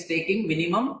server, it is taking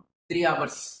minimum 3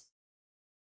 hours.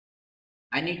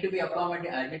 I need to be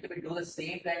do the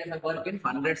same kind of work in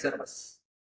 100 servers.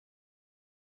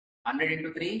 100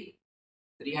 into 3,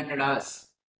 300 hours.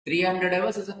 300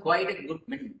 hours is quite a good,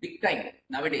 big time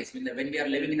nowadays when we are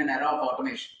living in an era of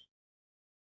automation.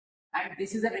 And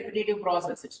this is a repetitive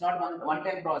process. It's not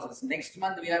one-time process. Next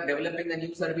month, we are developing the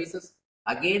new services.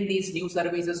 Again, these new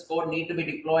services code need to be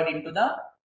deployed into the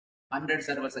 100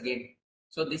 servers again.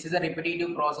 So this is a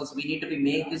repetitive process. We need to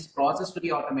make this process to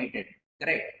be automated.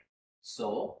 Correct.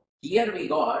 So here we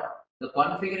got the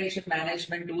configuration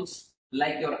management tools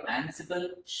like your Ansible,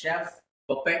 Chef,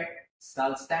 Puppet,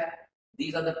 SaltStack.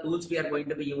 These are the tools we are going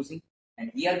to be using.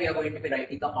 And here we are going to be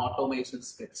writing the automation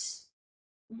scripts.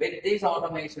 With these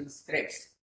automation scripts,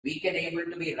 we can able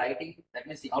to be writing, that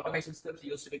means the automation scripts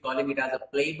used to be calling it as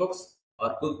a playbooks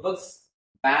or cookbooks,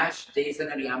 Bash,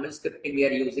 JSON, and YAML scripting we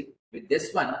are using. With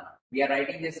this one, we are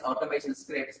writing this automation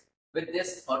scripts. With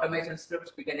this automation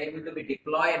scripts, we can able to be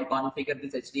deploy and configure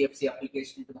this HDFC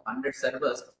application to the 100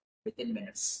 servers within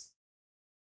minutes.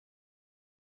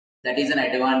 That is an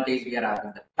advantage we are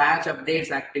having. The patch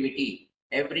updates activity,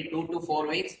 every 2 to 4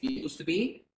 weeks, we used to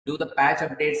be do the patch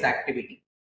updates activity.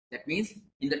 That means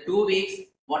in the 2 weeks,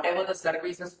 whatever the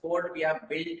services code we have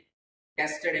built,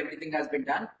 tested, everything has been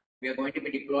done, we are going to be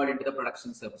deployed into the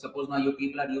production server. Suppose now you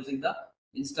people are using the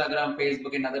Instagram,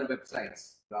 Facebook, and other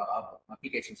websites,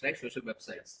 applications, right? Social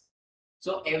websites.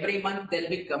 So every month they'll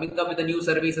be coming up with the new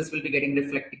services will be getting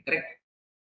reflected, correct?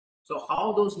 So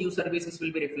how those new services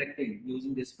will be reflecting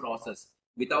using this process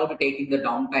without taking the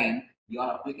downtime, your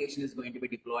application is going to be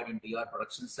deployed into your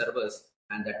production servers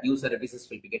and that new services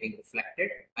will be getting reflected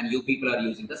and you people are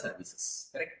using the services,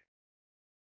 correct?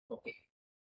 Okay.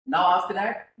 Now after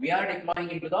that, we are deploying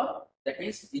into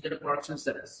the production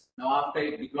servers. Now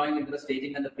after deploying into the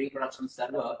staging and the pre-production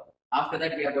server, after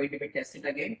that we are going to be testing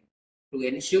again to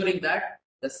ensuring that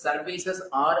the services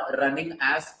are running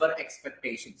as per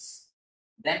expectations.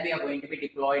 Then we are going to be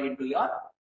deployed into your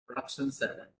production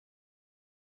server.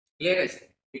 Clear guys?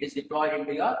 It is deployed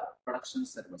into your production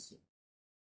servers.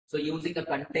 So using the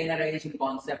containerization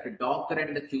concept, Docker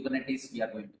and the Kubernetes, we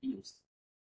are going to be using.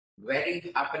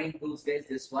 Very happening these days,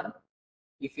 this one.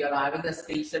 If you are having the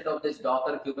skill set of this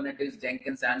Docker, Kubernetes,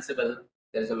 Jenkins, Ansible,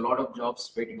 there is a lot of jobs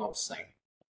waiting outside.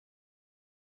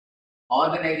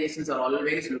 Organizations are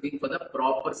always looking for the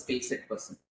proper skill set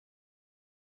person.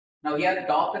 Now here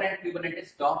Docker and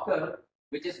Kubernetes, Docker,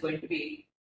 which is going to be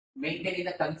maintaining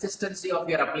the consistency of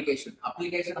your application.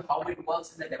 Application, how it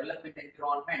works in the development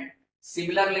environment.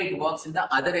 Similarly, it works in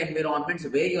the other environments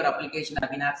where your application has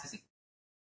been accessing.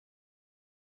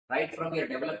 Right from your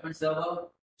development server,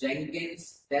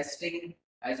 Jenkins, testing,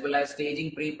 as well as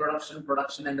staging, pre-production,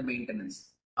 production, and the maintenance.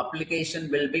 Application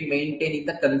will be maintaining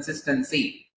the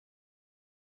consistency.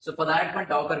 So for that one,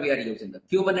 Docker we are using the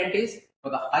Kubernetes for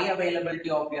the high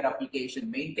availability of your application,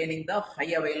 maintaining the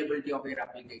high availability of your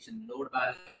application, load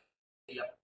balancing.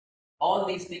 All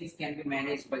these things can be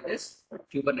managed by this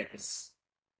Kubernetes.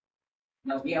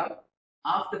 Now here,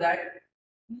 after that,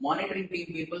 monitoring team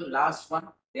people, last one,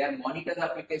 they are monitor the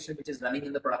application which is running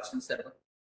in the production server.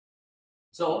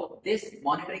 So this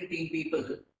monitoring team people,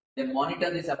 they monitor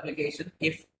this application.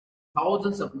 If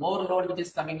thousands of more load which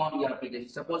is coming on your application,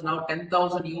 suppose now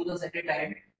 10,000 users at a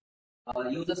time,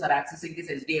 users are accessing this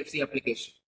HDFC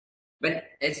application. When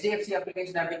HDFC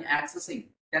application have been accessing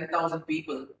 10,000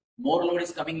 people, more load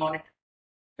is coming on it.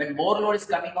 When more load is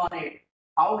coming on it,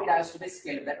 how it has to be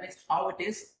scaled. That means how it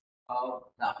is,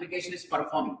 the application is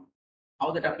performing,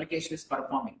 how that application is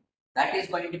performing. That is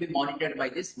going to be monitored by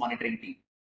this monitoring team.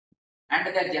 And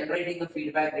they are generating a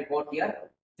feedback report here.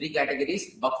 Three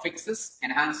categories: bug fixes,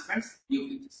 enhancements, new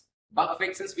features. Bug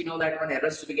fixes, we know that one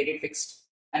errors to be getting fixed.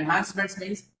 Enhancements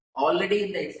means already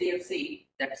in the HDFC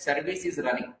that service is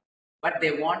running, but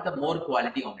they want the more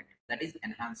quality on it. That is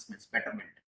enhancements, betterment.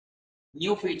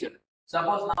 New feature.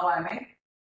 Suppose now I am a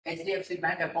HDFC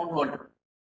Bank account holder.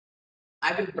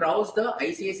 I will browse the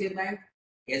ICICI Bank,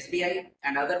 SBI,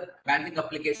 and other banking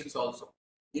applications also.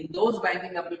 In those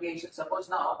banking applications, suppose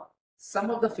now some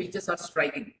of the features are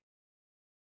striking.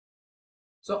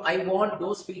 So I want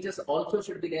those features also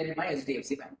should be there in my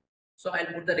HDFC Bank. So I'll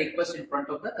put the request in front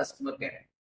of the customer care,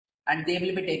 and they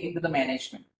will be taking to the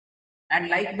management. And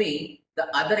like me, the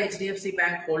other HDFC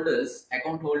Bank holders,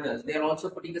 account holders, they are also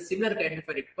putting the similar kind of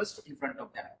a request in front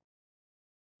of them.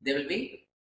 They will be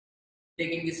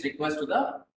taking this request to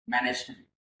the management,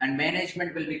 and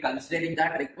management will be considering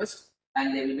that request,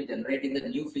 and they will be generating the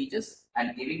new features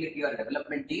and giving it to your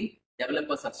development team.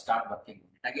 Developers have start working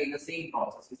on it. Again, the same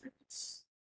process is repeats.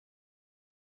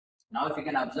 Now, if you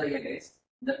can observe here, guys,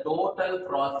 the total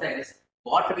process,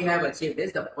 what we have achieved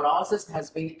is the process has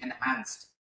been enhanced.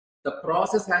 The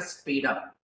process has speed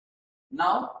up.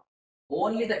 Now,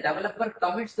 only the developer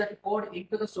commits that code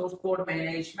into the source code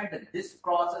management. This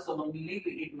process only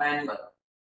we did manual.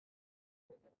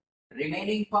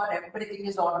 Remaining part, everything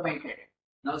is automated.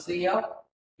 Now see here,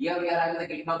 here we are having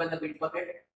the GitHub and the Bitbucket.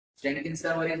 Jenkins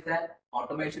server is there,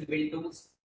 automation build tools,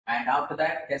 and after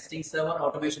that, testing server,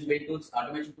 automation build tools.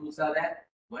 Automation tools are there,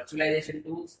 virtualization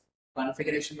tools,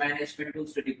 configuration management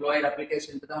tools to deploy your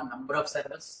application to the number of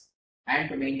servers, and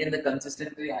to maintain the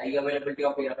consistency, high availability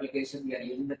of your application. We are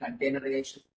using the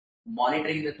containerization,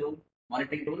 monitoring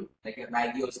tool like your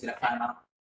Nagios, Grafana,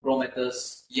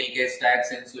 Prometheus, ELK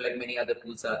stacks, and so like many other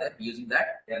tools are there. Using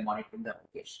that, they are monitoring the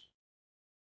application.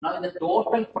 Now, in the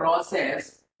total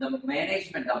process, the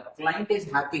management, the client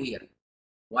is happy here.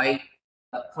 Why?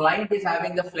 The client is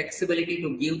having the flexibility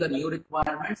to give the new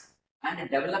requirements, and the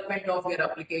development of your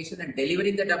application and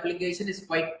delivering that application is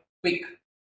quite quick.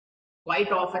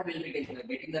 Quite often, we'll be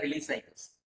getting the release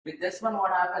cycles. With this one,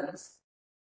 what happens?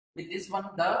 With this one,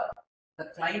 the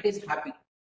client is happy.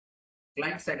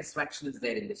 Client satisfaction is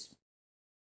there in this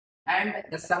one. And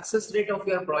the success rate of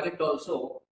your project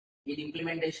also in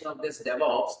implementation of this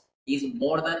DevOps is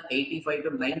more than 85 to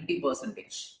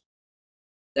 90%.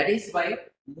 That is why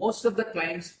most of the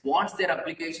clients wants their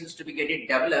applications to be getting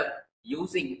developed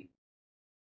using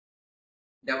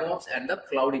DevOps and the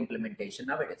cloud implementation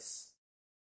nowadays.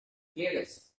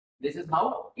 Yes, this is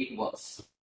how it works.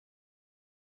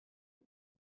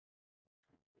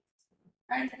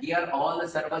 And here all the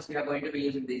servers we are going to be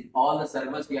using, all the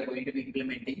servers we are going to be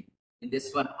implementing in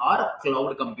this one are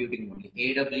cloud computing only.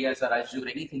 AWS or Azure,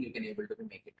 anything you can able to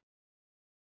make it.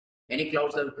 Any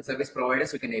cloud service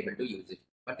providers you can able to use it.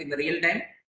 But in the real time,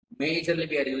 majorly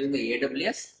we are using the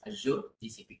AWS, Azure,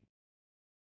 GCP.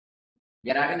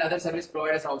 We are having other service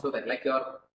providers also there, like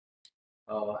your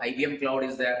IBM cloud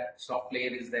is there,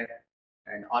 SoftLayer is there,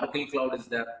 and Oracle cloud is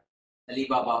there,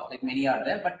 Alibaba, like many are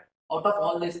there. But out of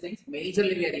all these things,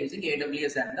 majorly we are using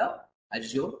AWS and the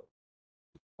Azure.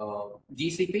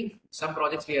 GCP, some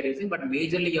projects we are using, but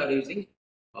majorly you are using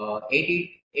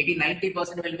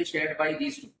 80-90% will be shared by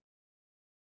these two,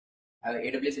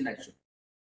 AWS and Azure.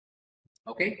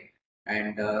 Okay,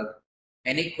 and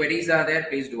any queries are there,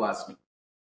 please do ask me.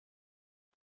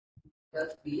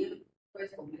 Does VM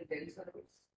requires only 10 servers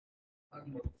or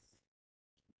more?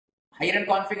 Higher end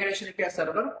configuration if you have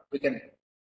server, we can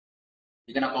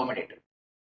accommodate.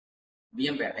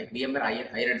 VMware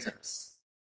higher end service.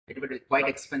 It will be quite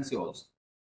expensive also.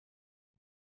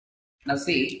 Now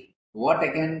see what I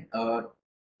can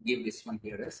give this one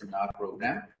here is in our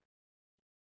program.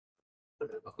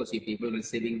 Of course, you people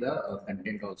receiving the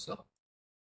content also.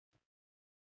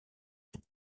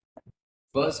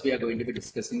 First, we are going to be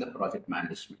discussing the project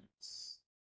management.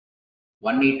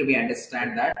 One need to be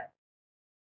understand that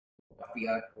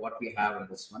what we have in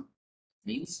this one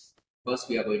means. First,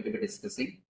 we are going to be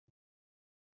discussing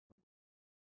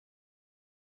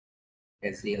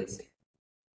SDLC,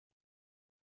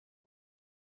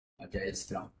 Agile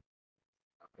Scrum.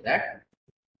 After that,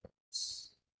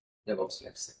 DevOps,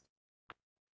 let's say.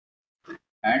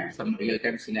 and some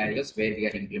real-time scenarios where we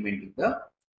are implementing the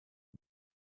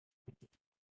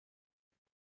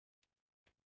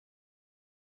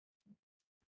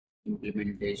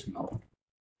implementation of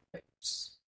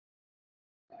types.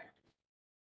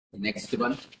 The next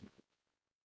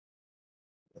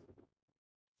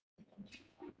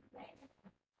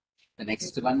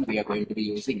one, we are going to be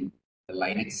using the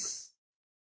Linux.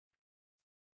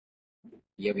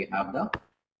 Here we have the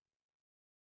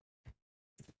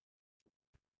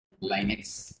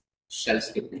Linux shell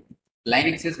scripting.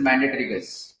 Linux is mandatory,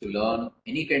 guys, to learn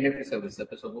any kind of a service.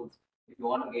 Suppose if you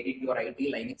want to get into your IT,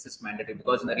 Linux is mandatory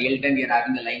because in the real time we are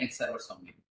having a Linux server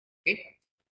somewhere. Okay,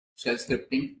 shell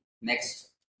scripting. Next,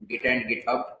 Git and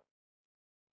GitHub,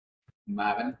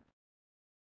 Maven,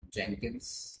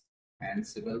 Jenkins,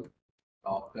 Ansible,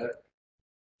 Docker,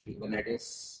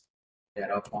 Kubernetes,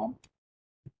 Terraform,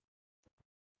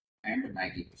 and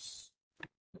Nagios.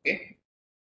 Okay.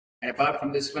 And apart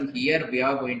from this one, here we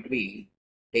are going to be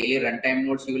daily runtime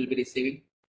nodes you will be receiving.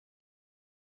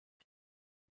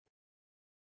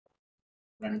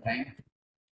 Runtime,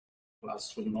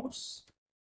 classroom notes.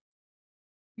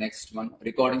 Next one,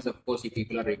 recordings, of course, you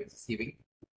people are receiving.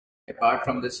 Apart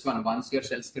from this one, once your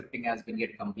shell scripting has been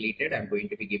get completed, I'm going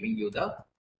to be giving you the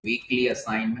weekly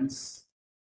assignments.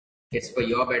 It's for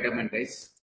your betterment, guys.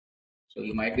 So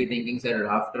you might be thinking, sir,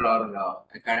 after our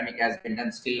academic has been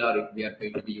done, still, or if we are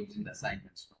going to be using the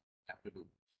assignments, no, you have to do.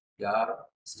 You are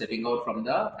stepping out from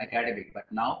the academic, but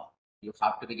now you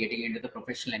have to be getting into the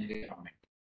professional environment.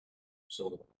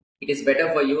 So it is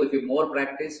better for you if you more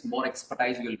practice, more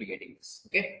expertise you will be getting this.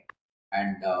 Okay,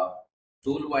 and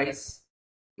tool-wise,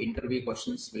 interview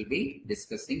questions will be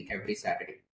discussing every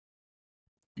Saturday.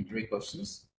 Interview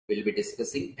questions will be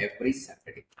discussing every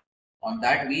Saturday. On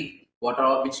that week,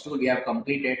 which tool we have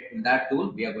completed in that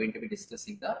tool, we are going to be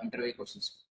discussing the interview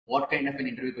questions. What kind of an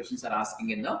interview questions are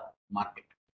asking in the market.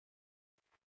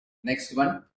 Next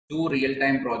one, 2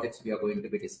 real-time projects we are going to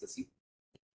be discussing.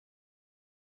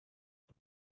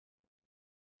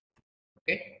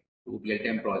 Okay, 2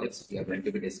 real-time projects we are going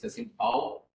to be discussing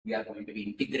how we are going to be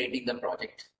integrating the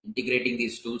project, integrating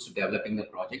these tools to developing the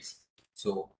projects.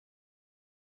 So,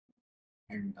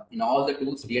 and in all the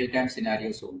tools, real-time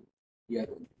scenarios, so we are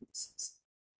going to discuss.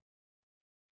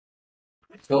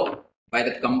 So by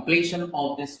the completion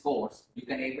of this course, you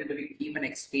can able to keep an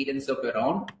experience of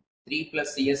around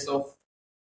 3+ years of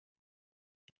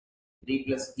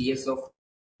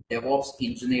DevOps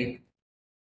engineer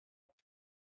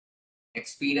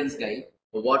experience, guy.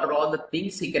 What are all the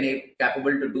things he can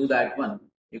capable to do that one?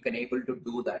 You can able to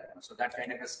do that one. So that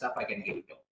kind of stuff I can give you.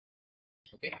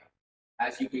 Okay.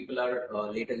 As you people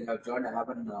are later you have joined,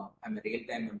 I'm a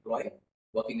real-time employee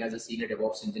working as a senior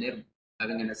DevOps engineer,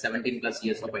 having a 17+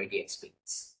 years of IT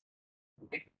experience.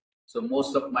 Okay. So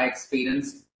most of my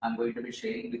experience I'm going to be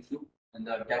sharing with you. And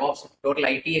the DevOps total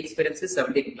IT experience is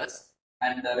 17+,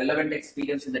 and the relevant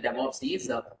experience in the DevOps is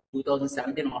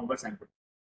 2017 onwards. I'm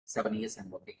 7 years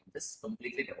I'm working in this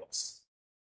completely DevOps.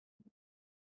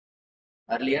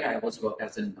 Earlier I was worked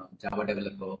as a Java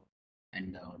developer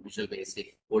and Visual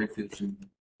Basic, Cold Fusion,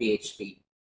 PHP,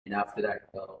 and after that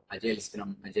Agile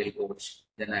Scrum, Agile Coach.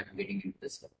 Then I'm getting into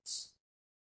this DevOps.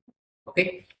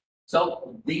 Okay.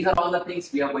 So these are all the things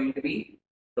we are going to be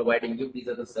providing you. These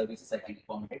are the services I can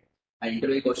accommodate. And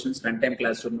interview questions, runtime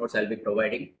classroom notes I'll be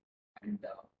providing. And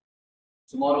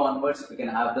tomorrow onwards, we can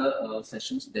have the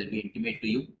sessions. They'll be intimate to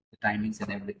you, the timings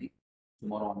and everything.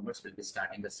 Tomorrow onwards, we'll be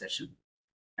starting the session.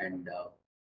 And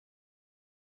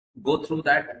go through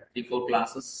that 3-4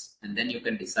 classes, and then you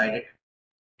can decide it.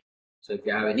 So if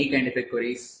you have any kind of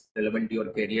queries relevant to your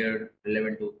career,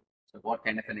 relevant to so what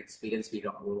kind of an experience we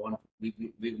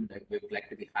would like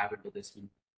to be have into this one.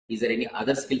 Is there any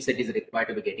other skill set is required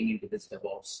to be getting into this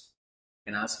DevOps?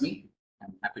 You can ask me.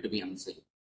 I'm happy to be answering.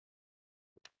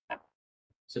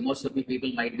 So most of the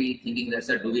people might be thinking that,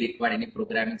 sir, do we require any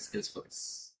programming skills for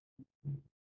this?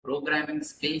 Programming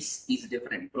skills is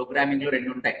different. Programming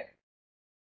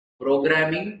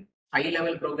programming,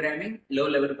 high-level programming,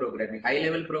 low-level programming.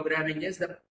 High-level programming is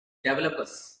the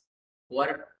developers who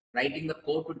are writing the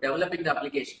code to developing the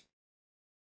application.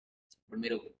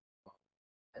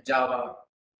 Java,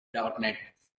 .NET,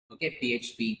 okay,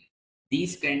 PHP,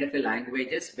 these kind of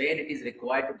languages where it is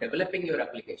required to developing your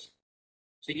application.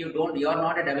 So you are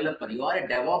not a developer, you are a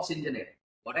DevOps engineer.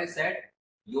 What I said,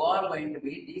 you are going to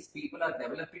be, these people are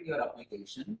developing your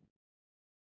application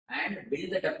and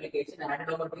build that application and hand it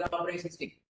over to your operations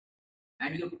team.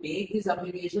 And you take this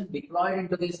application, deploy it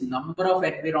into this number of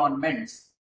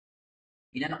environments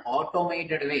in an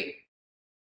automated way.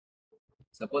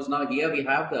 Suppose now here we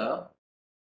have the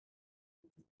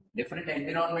Different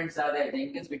environments are there.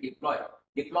 Jenkins we deployed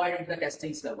into the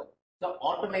testing server. So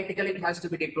automatically it has to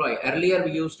be deployed. Earlier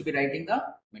we used to be writing the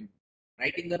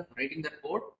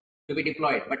code to be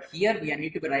deployed, but here we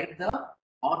need to be write the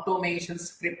automation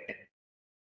script,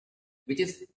 which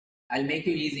is, I'll make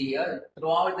you easy here.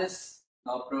 Throughout this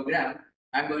program,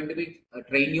 I'm going to be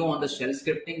train you on the shell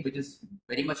scripting, which is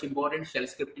very much important. Shell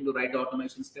scripting to write the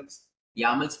automation scripts,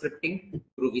 YAML scripting,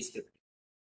 Groovy scripting.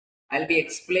 I'll be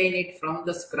explain it from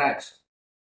the scratch.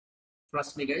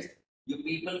 Trust me, guys. You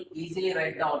people easily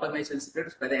write the automation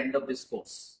scripts by the end of this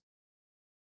course.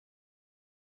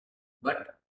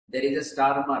 But there is a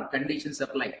star mark, conditions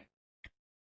apply.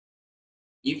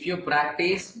 If you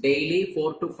practice daily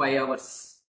 4 to 5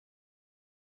 hours,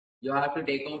 you have to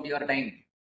take out your time.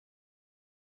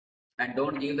 And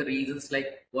don't give the reasons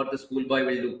like what the schoolboy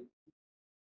will do.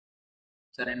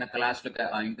 Sir, in a class,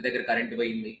 current.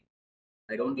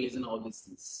 I don't listen all these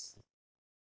things.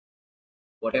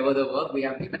 Whatever the work we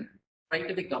have given, try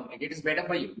to be complete. It is better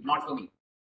for you, not for me.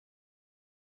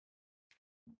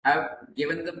 I've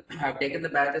taken the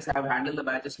batches, I have handled the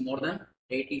batches more than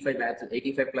 85 batches,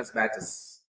 85 plus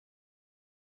batches.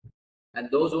 And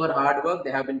those who are hard work,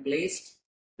 they have been placed.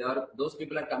 Those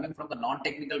people are coming from the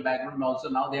non-technical background also.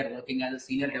 Now they are working as a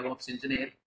senior DevOps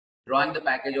engineer, drawing the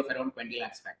package of around 20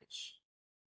 lakhs package.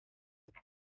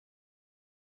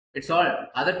 It's all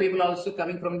other people also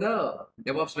coming from the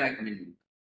DevOps background,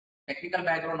 technical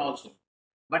background also,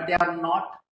 but they are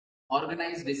not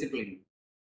organized, disciplined.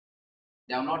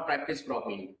 They have not practiced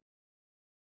properly.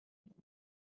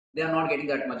 They are not getting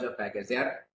that much of package. They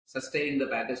are sustaining the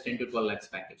package 10 to 12 lakhs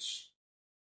package.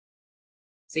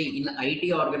 See, in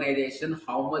IT organization,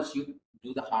 how much you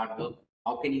do the hard work,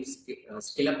 how can you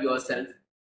skill up yourself,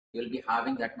 you will be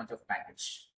having that much of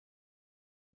package.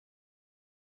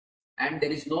 And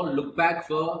there is no look back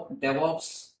for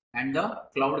DevOps and the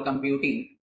cloud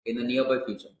computing in the nearby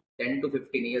future. 10 to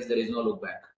 15 years, there is no look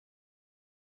back.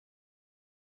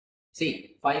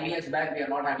 See, 5 years back, we are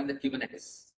not having the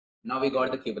Kubernetes. Now we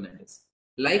got the Kubernetes.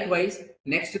 Likewise,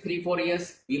 next 3-4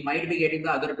 years, we might be getting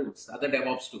the other tools, other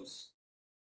DevOps tools.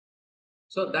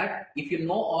 So that if you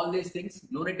know all these things,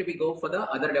 no need to be go for the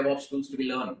other DevOps tools to be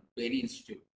learned to any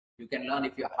institute. You can learn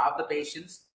if you have the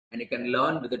patience and you can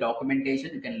learn with the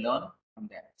documentation, you can learn from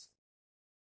there.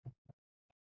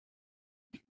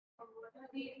 What are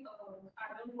the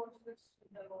add-on courses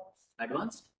with DevOps?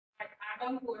 Advanced?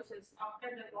 Add-on courses after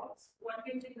DevOps, what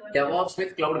can we learn? DevOps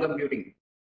with cloud computing.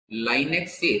 Linux,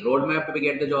 see, roadmap to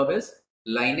get the job is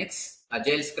Linux,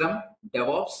 Agile Scrum,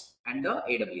 DevOps, and the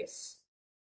AWS.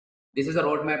 This is a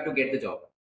roadmap to get the job.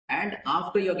 And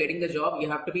after you're getting the job, you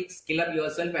have to be skill up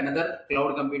yourself another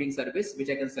cloud computing service, which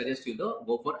I can suggest you to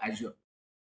go for Azure.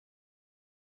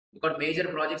 Because major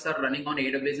projects are running on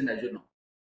AWS and Azure now.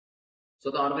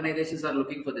 So the organizations are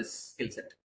looking for this skill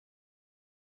set.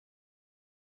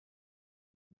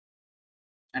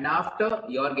 And after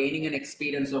you are gaining an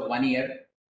experience of 1 year,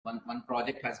 one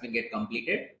project has been get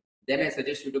completed, then I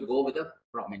suggest you to go with the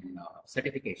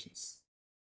certifications.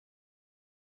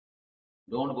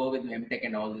 Don't go with MTech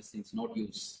and all these things, not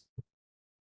use.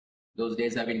 Those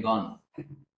days have been gone.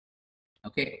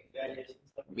 Okay.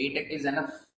 BTech is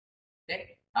enough.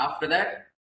 Okay. After that,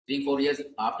 3-4 years,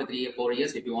 after 3 or 4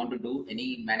 years, if you want to do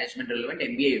any management relevant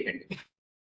MBA, you can do.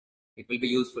 It will be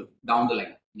useful down the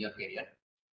line in your career.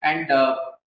 And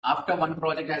after one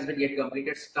project has been get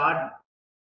completed, start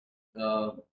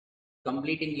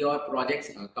completing your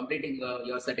projects, completing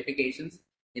your certifications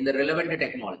in the relevant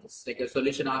technologies, like your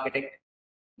solution architect,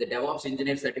 the DevOps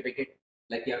engineer certificate,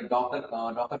 like your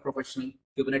Docker professional,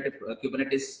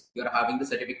 Kubernetes, you are having the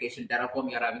certification,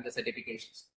 Terraform, you are having the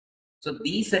certifications. So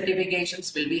these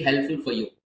certifications will be helpful for you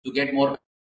to get more.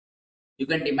 You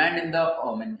can demand in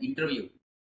the interview.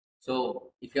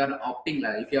 So if you are opting,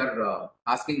 if you are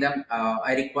asking them,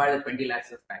 I require the 20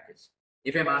 lakhs of package.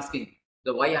 If I'm asking,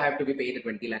 the why I have to be paid the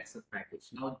 20 lakhs of package,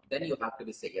 now then you have to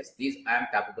be say yes, these I am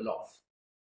capable of.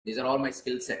 These are all my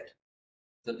skill set.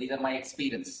 So these are my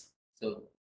experience. So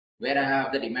where I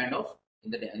have the demand of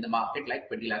in the market like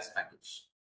 20 lakhs package.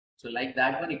 So like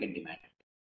that one you can demand.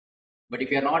 But if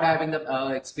you are not having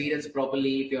the experience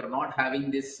properly, if you are not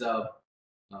having this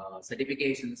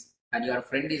certifications, and your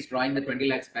friend is drawing the 20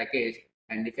 lakhs package,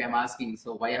 and if I'm asking,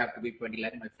 so why I have to be 20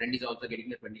 lakhs? My friend is also getting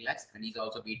the 20 lakhs and he's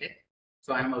also BTech.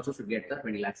 So I'm also should get the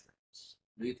 20 lakhs package.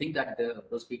 Do you think that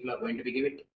those people are going to be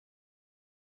given it?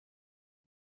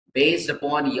 Based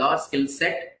upon your skill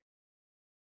set,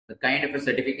 the kind of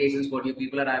certifications what you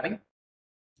people are having,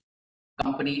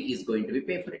 company is going to be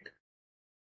pay for it.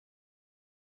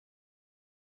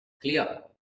 Clear?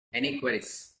 Any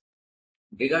queries?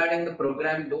 Regarding the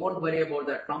program, don't worry about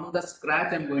that. From the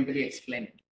scratch, I'm going to be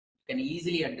explaining. You can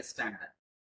easily understand that.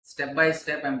 Step by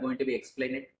step, I'm going to be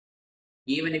explaining it.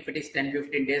 Even if it is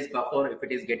 10-15 days buffer, if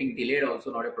it is getting delayed,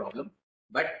 also not a problem.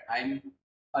 But I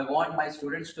want my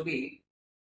students to be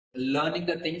learning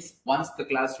the things once the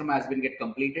classroom has been get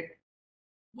completed.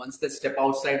 Once they step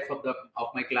outside of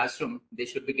my classroom, they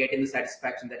should be getting the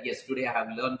satisfaction that yes, today I have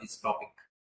learned this topic.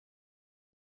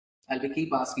 I'll be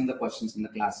keep asking the questions in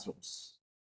the classrooms.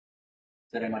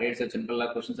 సరే మరి sir simple గా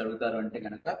questions అడుగుతారు అంటే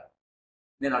కనుక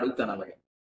నేను అడుగుతాను అలాగే.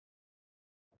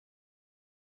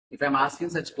 If I'm asking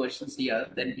such questions here,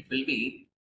 then it will be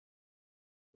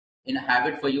in a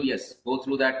habit for you. Yes, go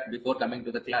through that before coming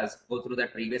to the class, go through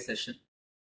that previous session,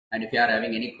 and if you are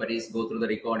having any queries, go through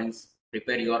the recordings,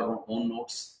 prepare your own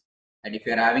notes, and if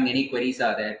you are having any queries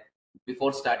are there,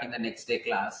 before starting the next day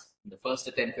class, in the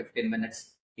first 10-15 minutes,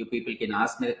 you people can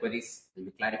ask me the queries, we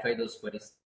will clarify those queries,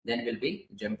 then we'll be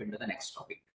jump into the next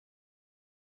topic.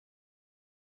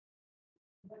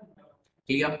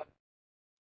 Clear?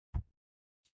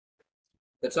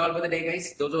 That's all for the day, guys.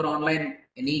 Those who are online,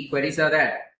 any queries are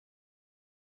there?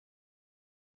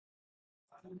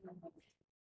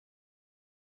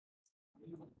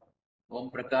 Om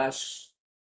Prakash.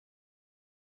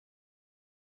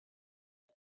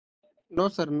 No,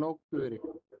 sir, no query.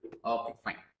 Okay,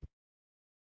 fine.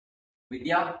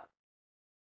 Vidya?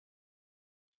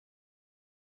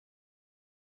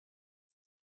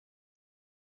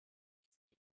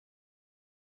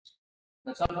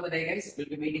 That's all for the day, guys.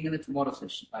 We'll be meeting in the tomorrow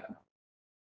session. Bye.